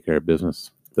just take care of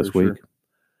business this week.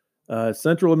 Sure.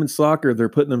 Central Women's Soccer, they're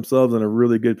putting themselves in a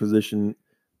really good position.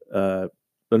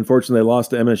 Unfortunately, they lost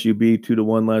to MSUB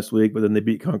 2-1 last week, but then they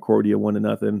beat Concordia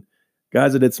 1-0.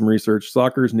 Guys, I did some research.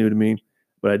 Soccer is new to me,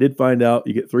 but I did find out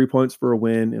you get 3 points for a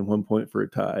win and 1 point for a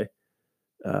tie.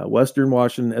 Western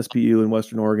Washington, SPU, and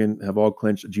Western Oregon have all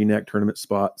clinched a GNAC tournament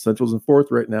spot. Central's in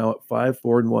 4th right now at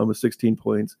 5-4-1 with 16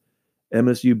 points.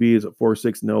 MSUB is at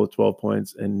 4-6-0 with 12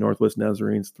 points, and Northwest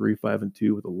Nazarene's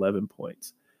 3-5-2 with 11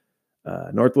 points.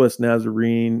 Northwest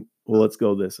Nazarene, well, let's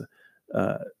go this.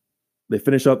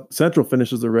 Central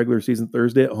finishes their regular season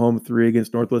Thursday at home, 3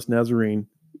 against Northwest Nazarene.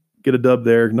 Get a dub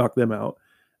there, knock them out.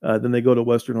 Then they go to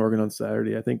Western Oregon on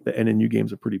Saturday. I think the NNU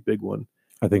game's a pretty big one.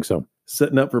 I think so.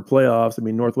 Setting up for playoffs. I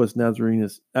mean, Northwest Nazarene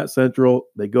is at Central.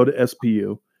 They go to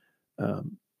SPU.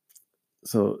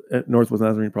 So Northwest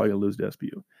Nazarene probably going to lose to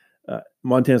SPU.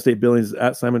 Montana State Billings is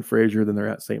at Simon Fraser. Then they're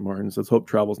at St. Martin's. Let's hope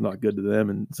travel's not good to them.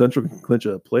 And Central can clinch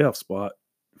a playoff spot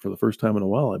for the first time in a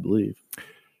while, I believe.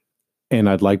 And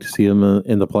I'd like to see them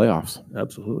in the playoffs.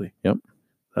 Absolutely. Yep.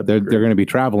 They're going to be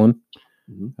traveling.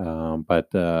 Mm-hmm. But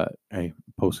hey,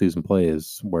 postseason play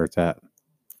is where it's at.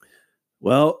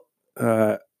 Well,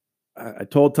 I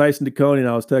told Tyson DeConey, and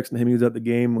I was texting him. He was at the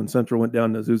game when Central went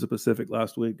down to Azusa Pacific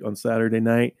last week on Saturday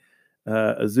night.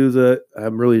 Azusa,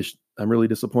 I'm really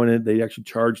disappointed. They actually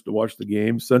charged to watch the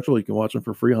game. Central, you can watch them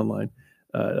for free online.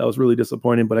 That was really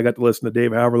disappointing, but I got to listen to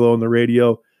Dave Haverlow on the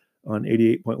radio on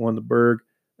 88.1 The Berg.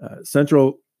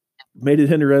 Central made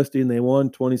it interesting. They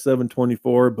won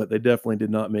 27-24, but they definitely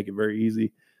did not make it very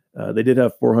easy. They did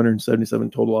have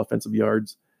 477 total offensive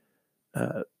yards.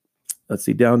 Let's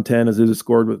see, down 10. Azusa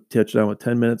scored with touchdown with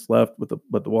 10 minutes left, but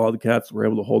the Wildcats were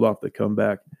able to hold off the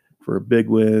comeback for a big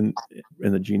win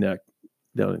in the GNAC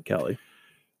down in Cali.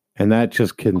 And that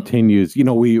just continues.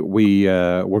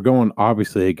 We're going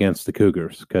obviously against the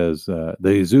Cougars because the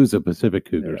Azusa Pacific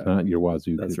Cougars, not your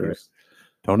Wazoo That's Cougars. Right.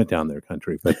 Tone it down there,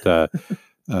 country. But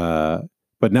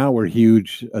but now we're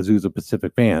huge Azusa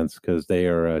Pacific fans because they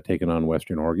are taking on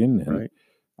Western Oregon, and right.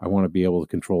 I want to be able to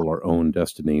control our own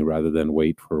destiny rather than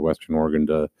wait for Western Oregon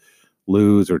to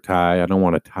lose or tie. I don't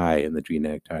want to tie in the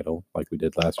GNAC title like we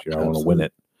did last year. I want to win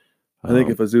it. I think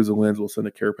if Azusa wins, we'll send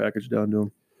a care package down to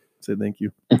them. Say thank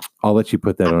you. I'll let you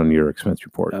put that on your expense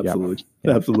report. Absolutely.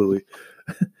 Yeah. Absolutely.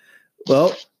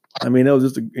 Well, I mean, it was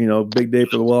just a big day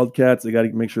for the Wildcats. They got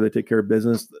to make sure they take care of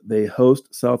business. They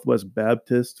host Southwest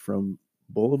Baptist from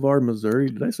Boulevard, Missouri.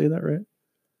 Did I say that right?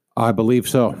 I believe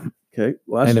so. Okay.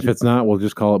 If it's not, we'll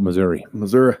just call it Missouri.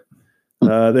 Missouri.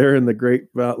 They're in the Great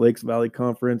Lakes Valley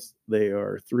Conference. They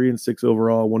are 3-6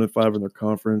 overall, 1-5 in their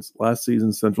conference. Last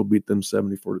season, Central beat them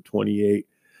 74-28.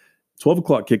 12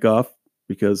 o'clock kickoff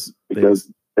because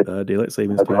daylight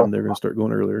savings time. They're going to start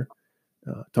going earlier.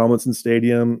 Tomlinson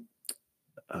Stadium,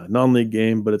 non-league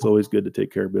game, but it's always good to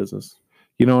take care of business.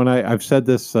 And I've said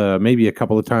this maybe a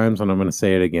couple of times, and I'm going to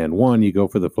say it again. One, you go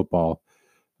for the football,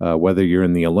 whether you're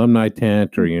in the alumni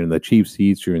tent or you're in the cheap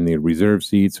seats, you're in the reserve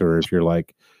seats, or if you're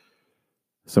like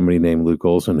somebody named Luke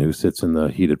Olson who sits in the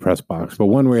heated press box. But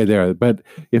one way or there. But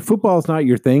if football is not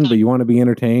your thing, but you want to be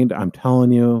entertained, I'm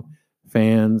telling you,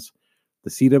 fans, the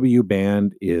CW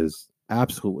band is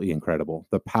absolutely incredible.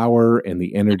 The power and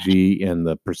the energy and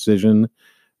the precision,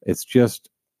 it's just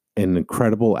an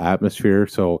incredible atmosphere.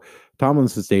 So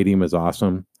Tomlinson Stadium is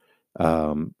awesome.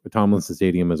 Tomlinson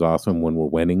Stadium is awesome when we're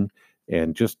winning,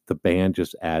 and just the band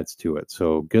just adds to it.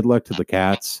 So good luck to the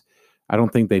Cats. I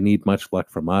don't think they need much luck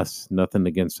from us. Nothing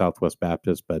against Southwest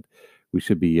Baptist, but we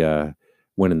should be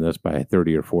winning this by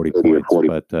 30 or 40 points.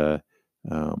 But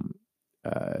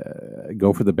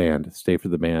go for the band, stay for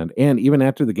the band. And even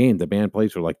after the game, the band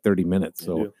plays for like 30 minutes.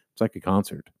 So it's like a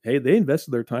concert. Hey, they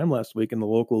invested their time last week in the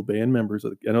local band members.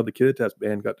 I know the Kittitas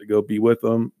band got to go be with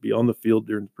them, be on the field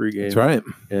during the pregame. That's right.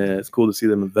 And it's cool to see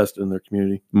them invested in their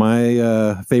community.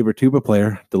 My favorite tuba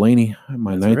player, Delaney,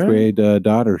 my ninth grade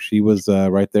daughter, she was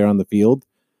right there on the field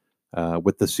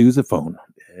with the sousaphone,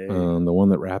 the one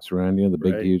that wraps around you, the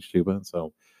big, huge tuba.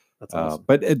 So that's awesome.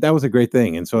 But that was a great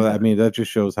thing. And so, I mean, that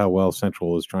just shows how well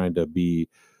Central is trying to be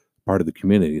part of the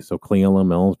community. So Cle Elum,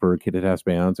 Ellensburg, Kittitas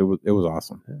bands, it was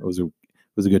awesome. It was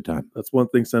a good time. That's one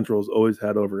thing Central has always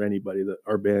had over anybody, that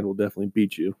our band will definitely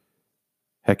beat you.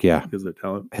 Heck yeah. Because of their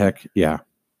talent. Heck yeah.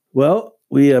 Well,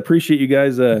 we appreciate you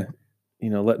guys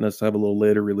letting us have a little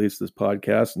later release this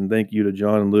podcast, and thank you to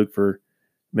John and Luke for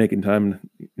making time.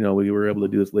 We were able to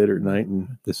do this later at night,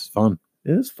 and this is fun.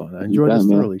 It is fun. I enjoyed this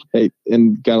thoroughly. Hey,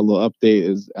 and got a little update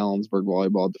is Ellensburg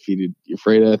volleyball defeated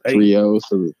Ephrata 3-0,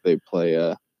 so that they play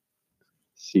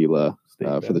Sela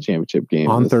for the championship game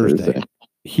on Thursday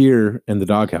here in the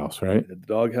Doghouse, right? At the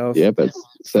Doghouse. Yep, at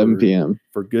 7 p.m.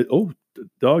 for good. Oh,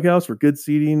 Doghouse for good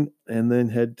seating, and then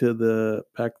head to the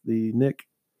Nick.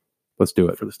 Let's do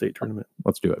it for the state tournament.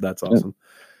 Let's do it. That's awesome.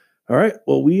 Yeah. All right.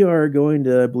 Well, we are going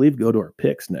to, I believe, go to our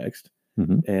picks next.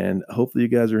 Mm-hmm. And hopefully you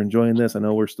guys are enjoying this. I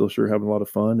know we're still having a lot of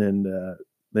fun. And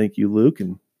thank you, Luke.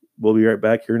 And we'll be right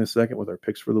back here in a second with our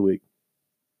picks for the week.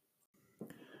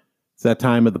 It's that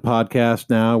time of the podcast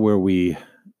now where we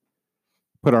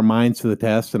put our minds to the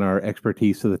test and our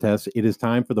expertise to the test. It is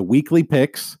time for the weekly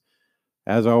picks.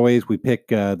 As always, we pick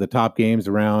the top games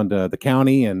around the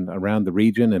county and around the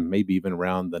region and maybe even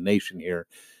around the nation here.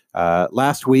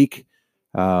 Last week,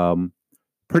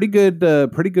 pretty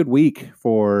good week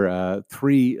for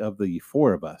 3 of the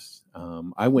 4 of us.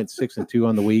 I went 6-2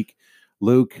 on the week.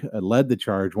 Luke led the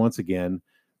charge once again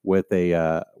with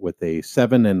a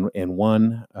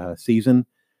 7-1 season,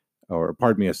 or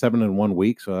pardon me, a 7-1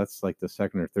 week. So that's like the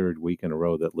second or third week in a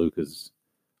row that Luke has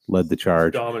led the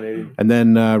charge. Dominating. And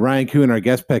then Ryan Kuhn, our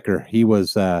guest picker, he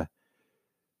was he 5-3,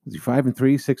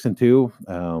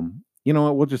 6-2? You know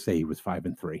what? We'll just say he was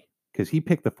 5-3. Because he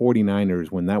picked the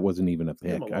 49ers when that wasn't even a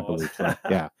pick, I believe. So,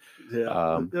 yeah.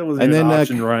 That was an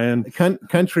option, Ryan.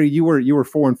 Country, you were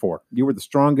 4-4. You were the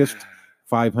strongest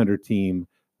 500 team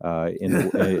in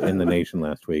the nation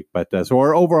last week. But so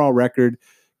our overall record,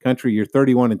 Country, you're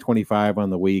 31-25 on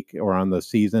the week or on the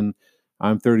season.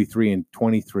 I'm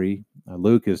 33-23.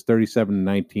 Luke is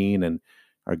 37-19, and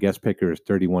our guest picker is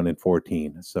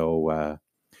 31-14. So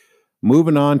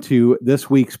moving on to this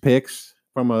week's picks.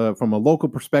 From a local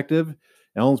perspective,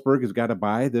 Ellensburg has got a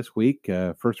bye this week.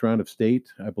 First round of state,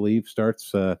 I believe,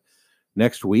 starts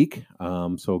next week.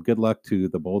 So good luck to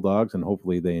the Bulldogs, and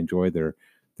hopefully they enjoy their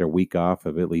week off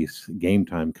of at least game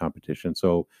time competition.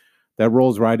 So that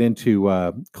rolls right into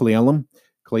Cle Elum.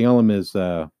 Cle Elum is,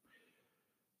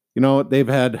 they've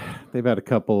had a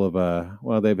couple of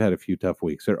they've had a few tough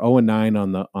weeks. They're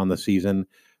 0-9 on the season.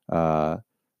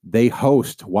 They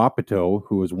host Wapato,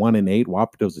 who is 1-8.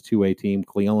 Wapato's a 2A team.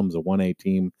 Cle Elum's a 1A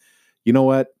team. You know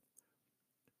what?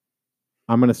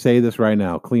 I'm going to say this right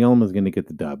now. Cle Elum is going to get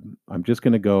the dub. I'm just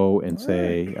going to go and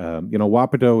say,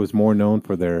 Wapato is more known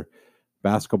for their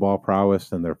basketball prowess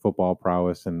than their football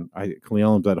prowess. And Cle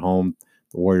Elum's at home.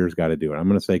 The Warriors got to do it. I'm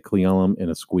going to say Cle Elum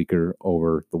in a squeaker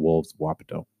over the Wolves of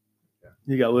Wapato.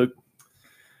 You got Luke.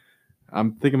 I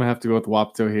think I'm going to have to go with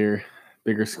Wapato here.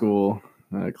 Bigger school.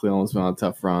 Cle Elum's been on a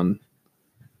tough run.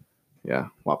 Yeah,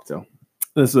 Wapato.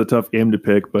 This is a tough game to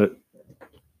pick, but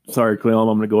sorry, Cle Elum,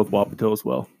 I'm going to go with Wapato as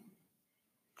well.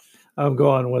 I'm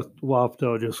going with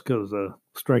Wapato just because of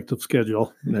strength of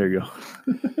schedule. There you go.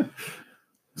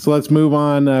 So let's move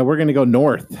on. We're going to go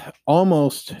north,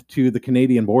 almost to the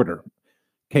Canadian border.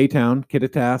 K-Town,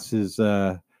 Kittitas has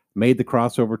made the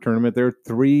crossover tournament. They're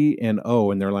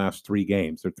 3-0 in their last 3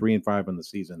 games. They're 3-5 in the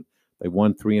season. They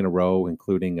won 3 in a row,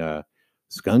 including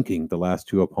skunking the last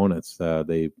 2 opponents.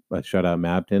 They shut out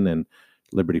Mabton and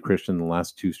Liberty Christian the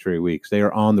last 2 straight weeks. They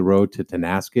are on the road to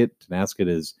Tenasket. Tenasket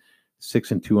is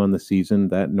 6-2 on the season.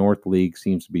 That North League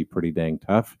seems to be pretty dang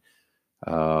tough.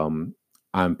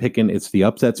 I'm picking, it's the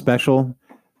upset special,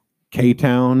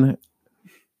 K-Town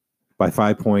by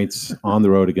 5 points on the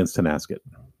road against Tonasket.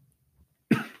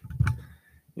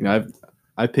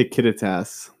 I picked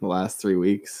Kittitas the last 3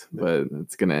 weeks, but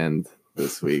it's gonna end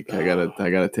this week. I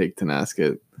gotta take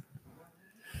Tonasket.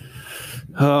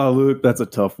 Oh, Luke, that's a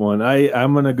tough one.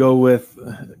 I'm gonna go with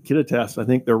Kittitas. I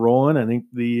think they're rolling. I think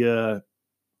the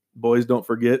boys don't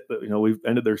forget that we've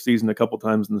ended their season a couple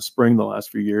times in the spring the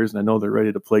last few years, and I know they're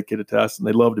ready to play Kittitas, and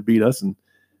they love to beat us.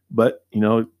 But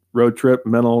road trip,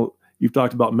 mental. You've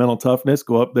talked about mental toughness.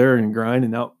 Go up there and grind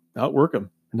and outwork them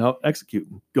and out execute.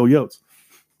 Go Yotes.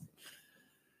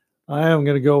 I am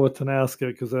going to go with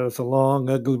Tonasket because that's a long,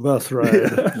 ugly bus ride,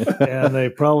 and they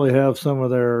probably have some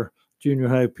of their junior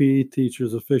high PE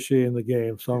teachers officiating the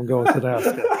game. So I'm going with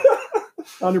Tonasket.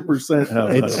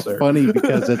 100%. It's funny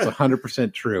because it's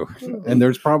 100% true, and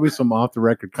there's probably some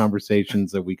off-the-record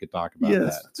conversations that we could talk about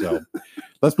that. So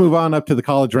let's move on up to the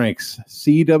college ranks.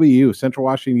 CW, Central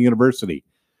Washington University.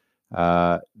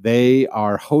 They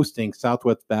are hosting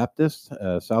Southwest Baptist.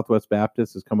 Southwest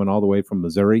Baptist is coming all the way from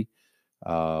Missouri.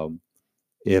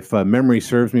 If memory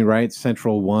serves me right,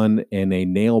 Central won in a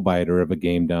nail-biter of a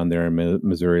game down there in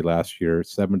Missouri last year,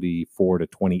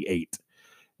 74-28.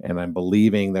 And I'm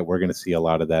believing that we're going to see a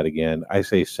lot of that again. I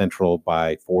say Central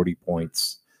by 40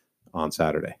 points on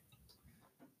Saturday.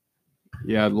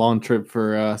 Yeah, long trip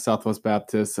for Southwest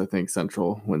Baptist. I think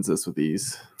Central wins this with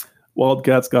ease.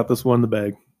 Wildcats got this one in the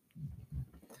bag.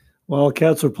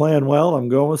 Wildcats are playing well. I'm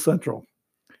going with Central.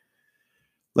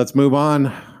 Let's move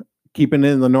on. Keeping it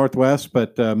in the Northwest,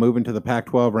 but moving to the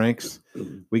Pac-12 ranks.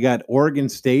 We got Oregon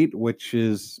State, which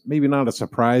is maybe not a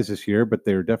surprise this year, but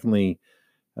they're definitely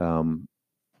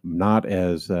not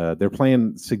as they're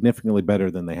playing significantly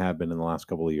better than they have been in the last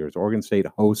couple of years. Oregon State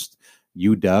hosts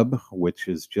UW, which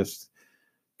has just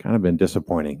kind of been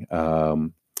disappointing. I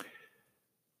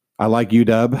like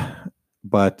UW,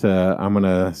 but I'm going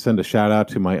to send a shout out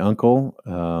to my uncle.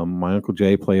 My Uncle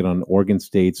Jay played on Oregon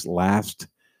State's last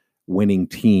winning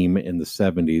team in the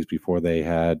 70s before they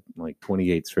had like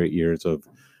 28 straight years of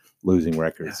losing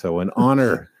records. So in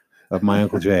honor of my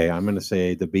Uncle Jay, I'm going to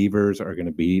say the Beavers are going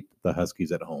to beat the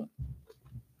Huskies at home.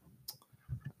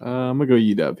 I'm going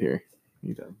to go UW here.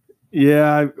 UW.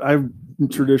 Yeah, I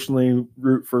traditionally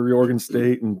root for Oregon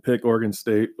State and pick Oregon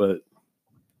State, but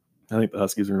I think the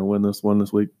Huskies are going to win this one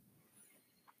this week.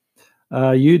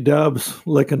 UW's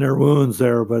licking their wounds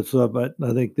there, but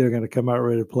I think they're going to come out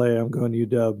ready to play. I'm going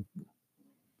UW.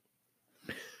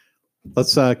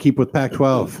 Let's keep with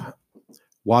Pac-12.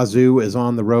 Wazoo is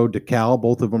on the road to Cal.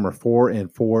 Both of them are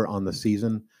 4-4 on the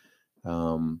season.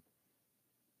 You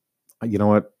know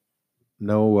what?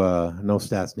 No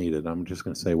stats needed. I'm just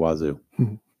going to say Wazoo.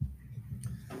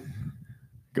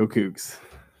 Go Cougs.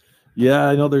 Yeah,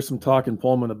 I know there's some talk in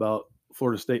Pullman about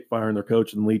Florida State firing their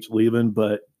coach and Leach leaving,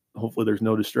 but hopefully there's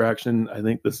no distraction. I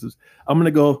think I'm going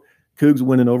to go Cougs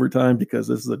win in overtime because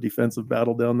this is a defensive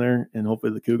battle down there, and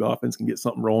hopefully the Coug offense can get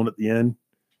something rolling at the end.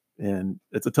 And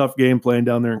it's a tough game playing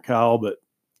down there in Cal, but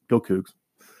go Cougs.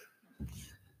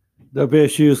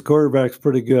 WSU's quarterback's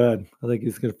pretty good. I think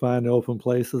he's going to find open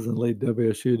places and lead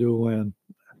WSU to a win.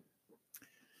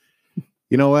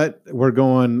 You know what? We're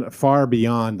going far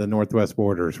beyond the Northwest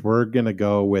borders. We're going to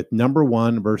go with number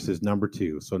 1 versus number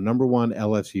 2. So number 1,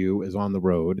 LSU, is on the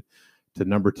road to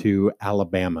number 2,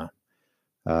 Alabama.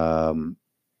 I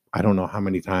don't know how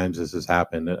many times this has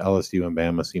happened. LSU and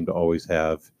Bama seem to always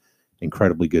have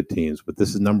incredibly good teams, but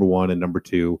this is number 1 and number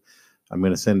 2. I'm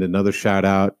going to send another shout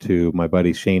out to my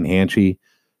buddy Shane Hanchey.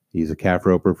 He's a calf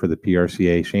roper for the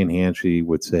PRCA. Shane Hanchey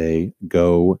would say,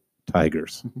 "Go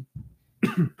Tigers."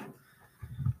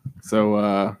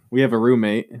 So we have a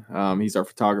roommate. He's our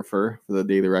photographer for the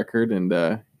Daily Record,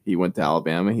 and he went to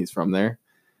Alabama. He's from there,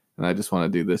 and I just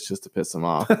want to do this just to piss him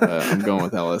off. I'm going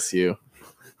with LSU.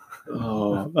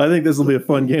 Oh, I think this will be a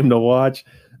fun game to watch.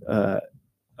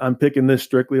 I'm picking this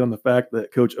strictly on the fact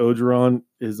that Coach Ogeron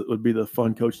would be the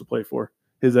fun coach to play for.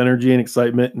 His energy and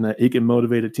excitement, and that he can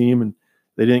motivate a team. And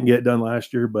they didn't get it done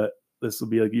last year, but this will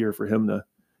be a year for him to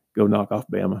go knock off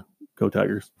Bama. Go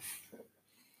Tigers.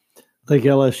 I think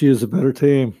LSU is a better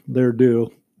team. They're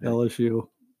due. LSU.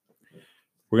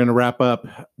 We're going to wrap up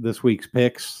this week's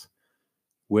picks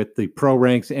with the Pro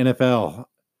Ranks NFL.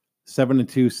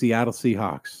 7-2 Seattle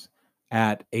Seahawks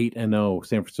at 8-0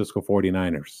 San Francisco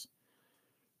 49ers.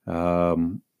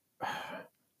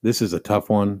 This is a tough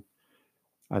one.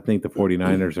 I think the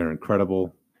 49ers are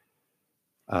incredible.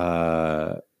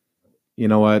 You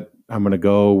know what? I'm going to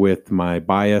go with my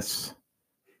bias,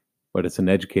 but it's an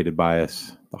educated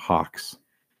bias, the Hawks.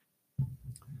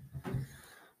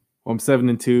 Well, I'm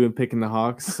 7-2 and picking the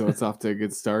Hawks, so it's off to a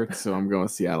good start. So I'm going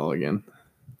with Seattle again.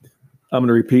 I'm going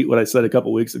to repeat what I said a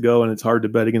couple weeks ago, and it's hard to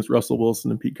bet against Russell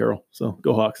Wilson and Pete Carroll. So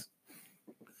go Hawks.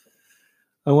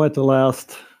 I went to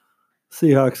last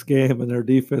Seahawks game, and their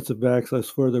defensive backs, I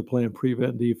swear they're playing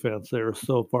prevent defense. They were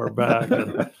so far back.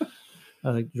 And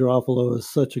I think Garoppolo is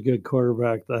such a good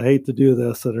quarterback. I hate to do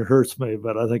this, and it hurts me,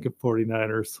 but I think at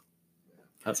 49ers.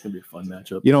 That's going to be a fun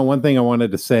matchup. You know, one thing I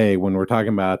wanted to say when we're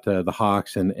talking about the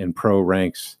Hawks and pro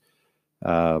ranks,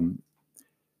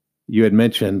 you had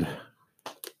mentioned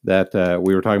that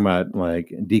we were talking about like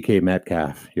DK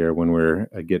Metcalf here when we're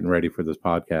getting ready for this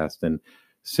podcast, and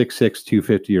 6'6",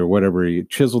 250 or whatever, he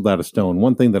chiseled out of stone.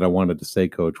 One thing that I wanted to say,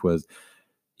 Coach, was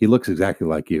he looks exactly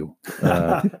like you.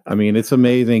 I mean, it's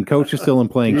amazing. Coach is still in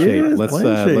playing shape.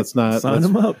 Let's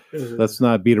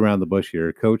not beat around the bush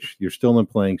here. Coach, you're still in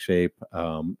playing shape.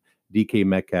 DK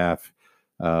Metcalf,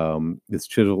 it's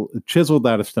chiseled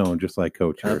out of stone, just like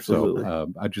Coach here. Absolutely.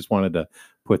 So I just wanted to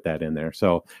put that in there.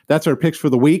 So that's our picks for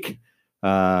the week.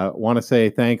 Want to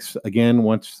say thanks again,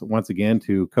 once again,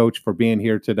 to Coach for being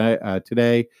here today.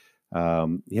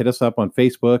 Hit us up on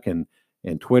Facebook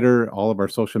and Twitter, all of our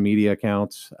social media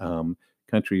accounts.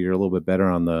 Country, you're a little bit better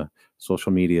on the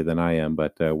social media than I am,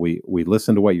 but we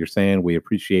listen to what you're saying. We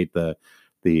appreciate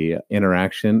the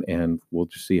interaction, and we'll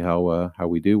just see how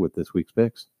we do with this week's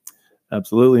picks.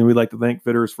 Absolutely. And we'd like to thank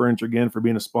Fitterers Furniture again for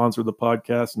being a sponsor of the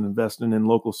podcast and investing in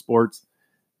local sports.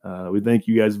 We thank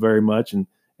you guys very much. And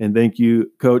thank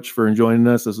you, Coach, for joining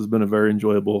us. This has been a very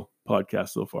enjoyable podcast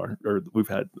so far, or we've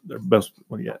had the best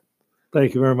one yet.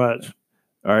 Thank you very much.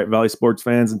 All right, Valley sports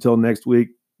fans, until next week,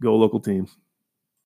 go local teams.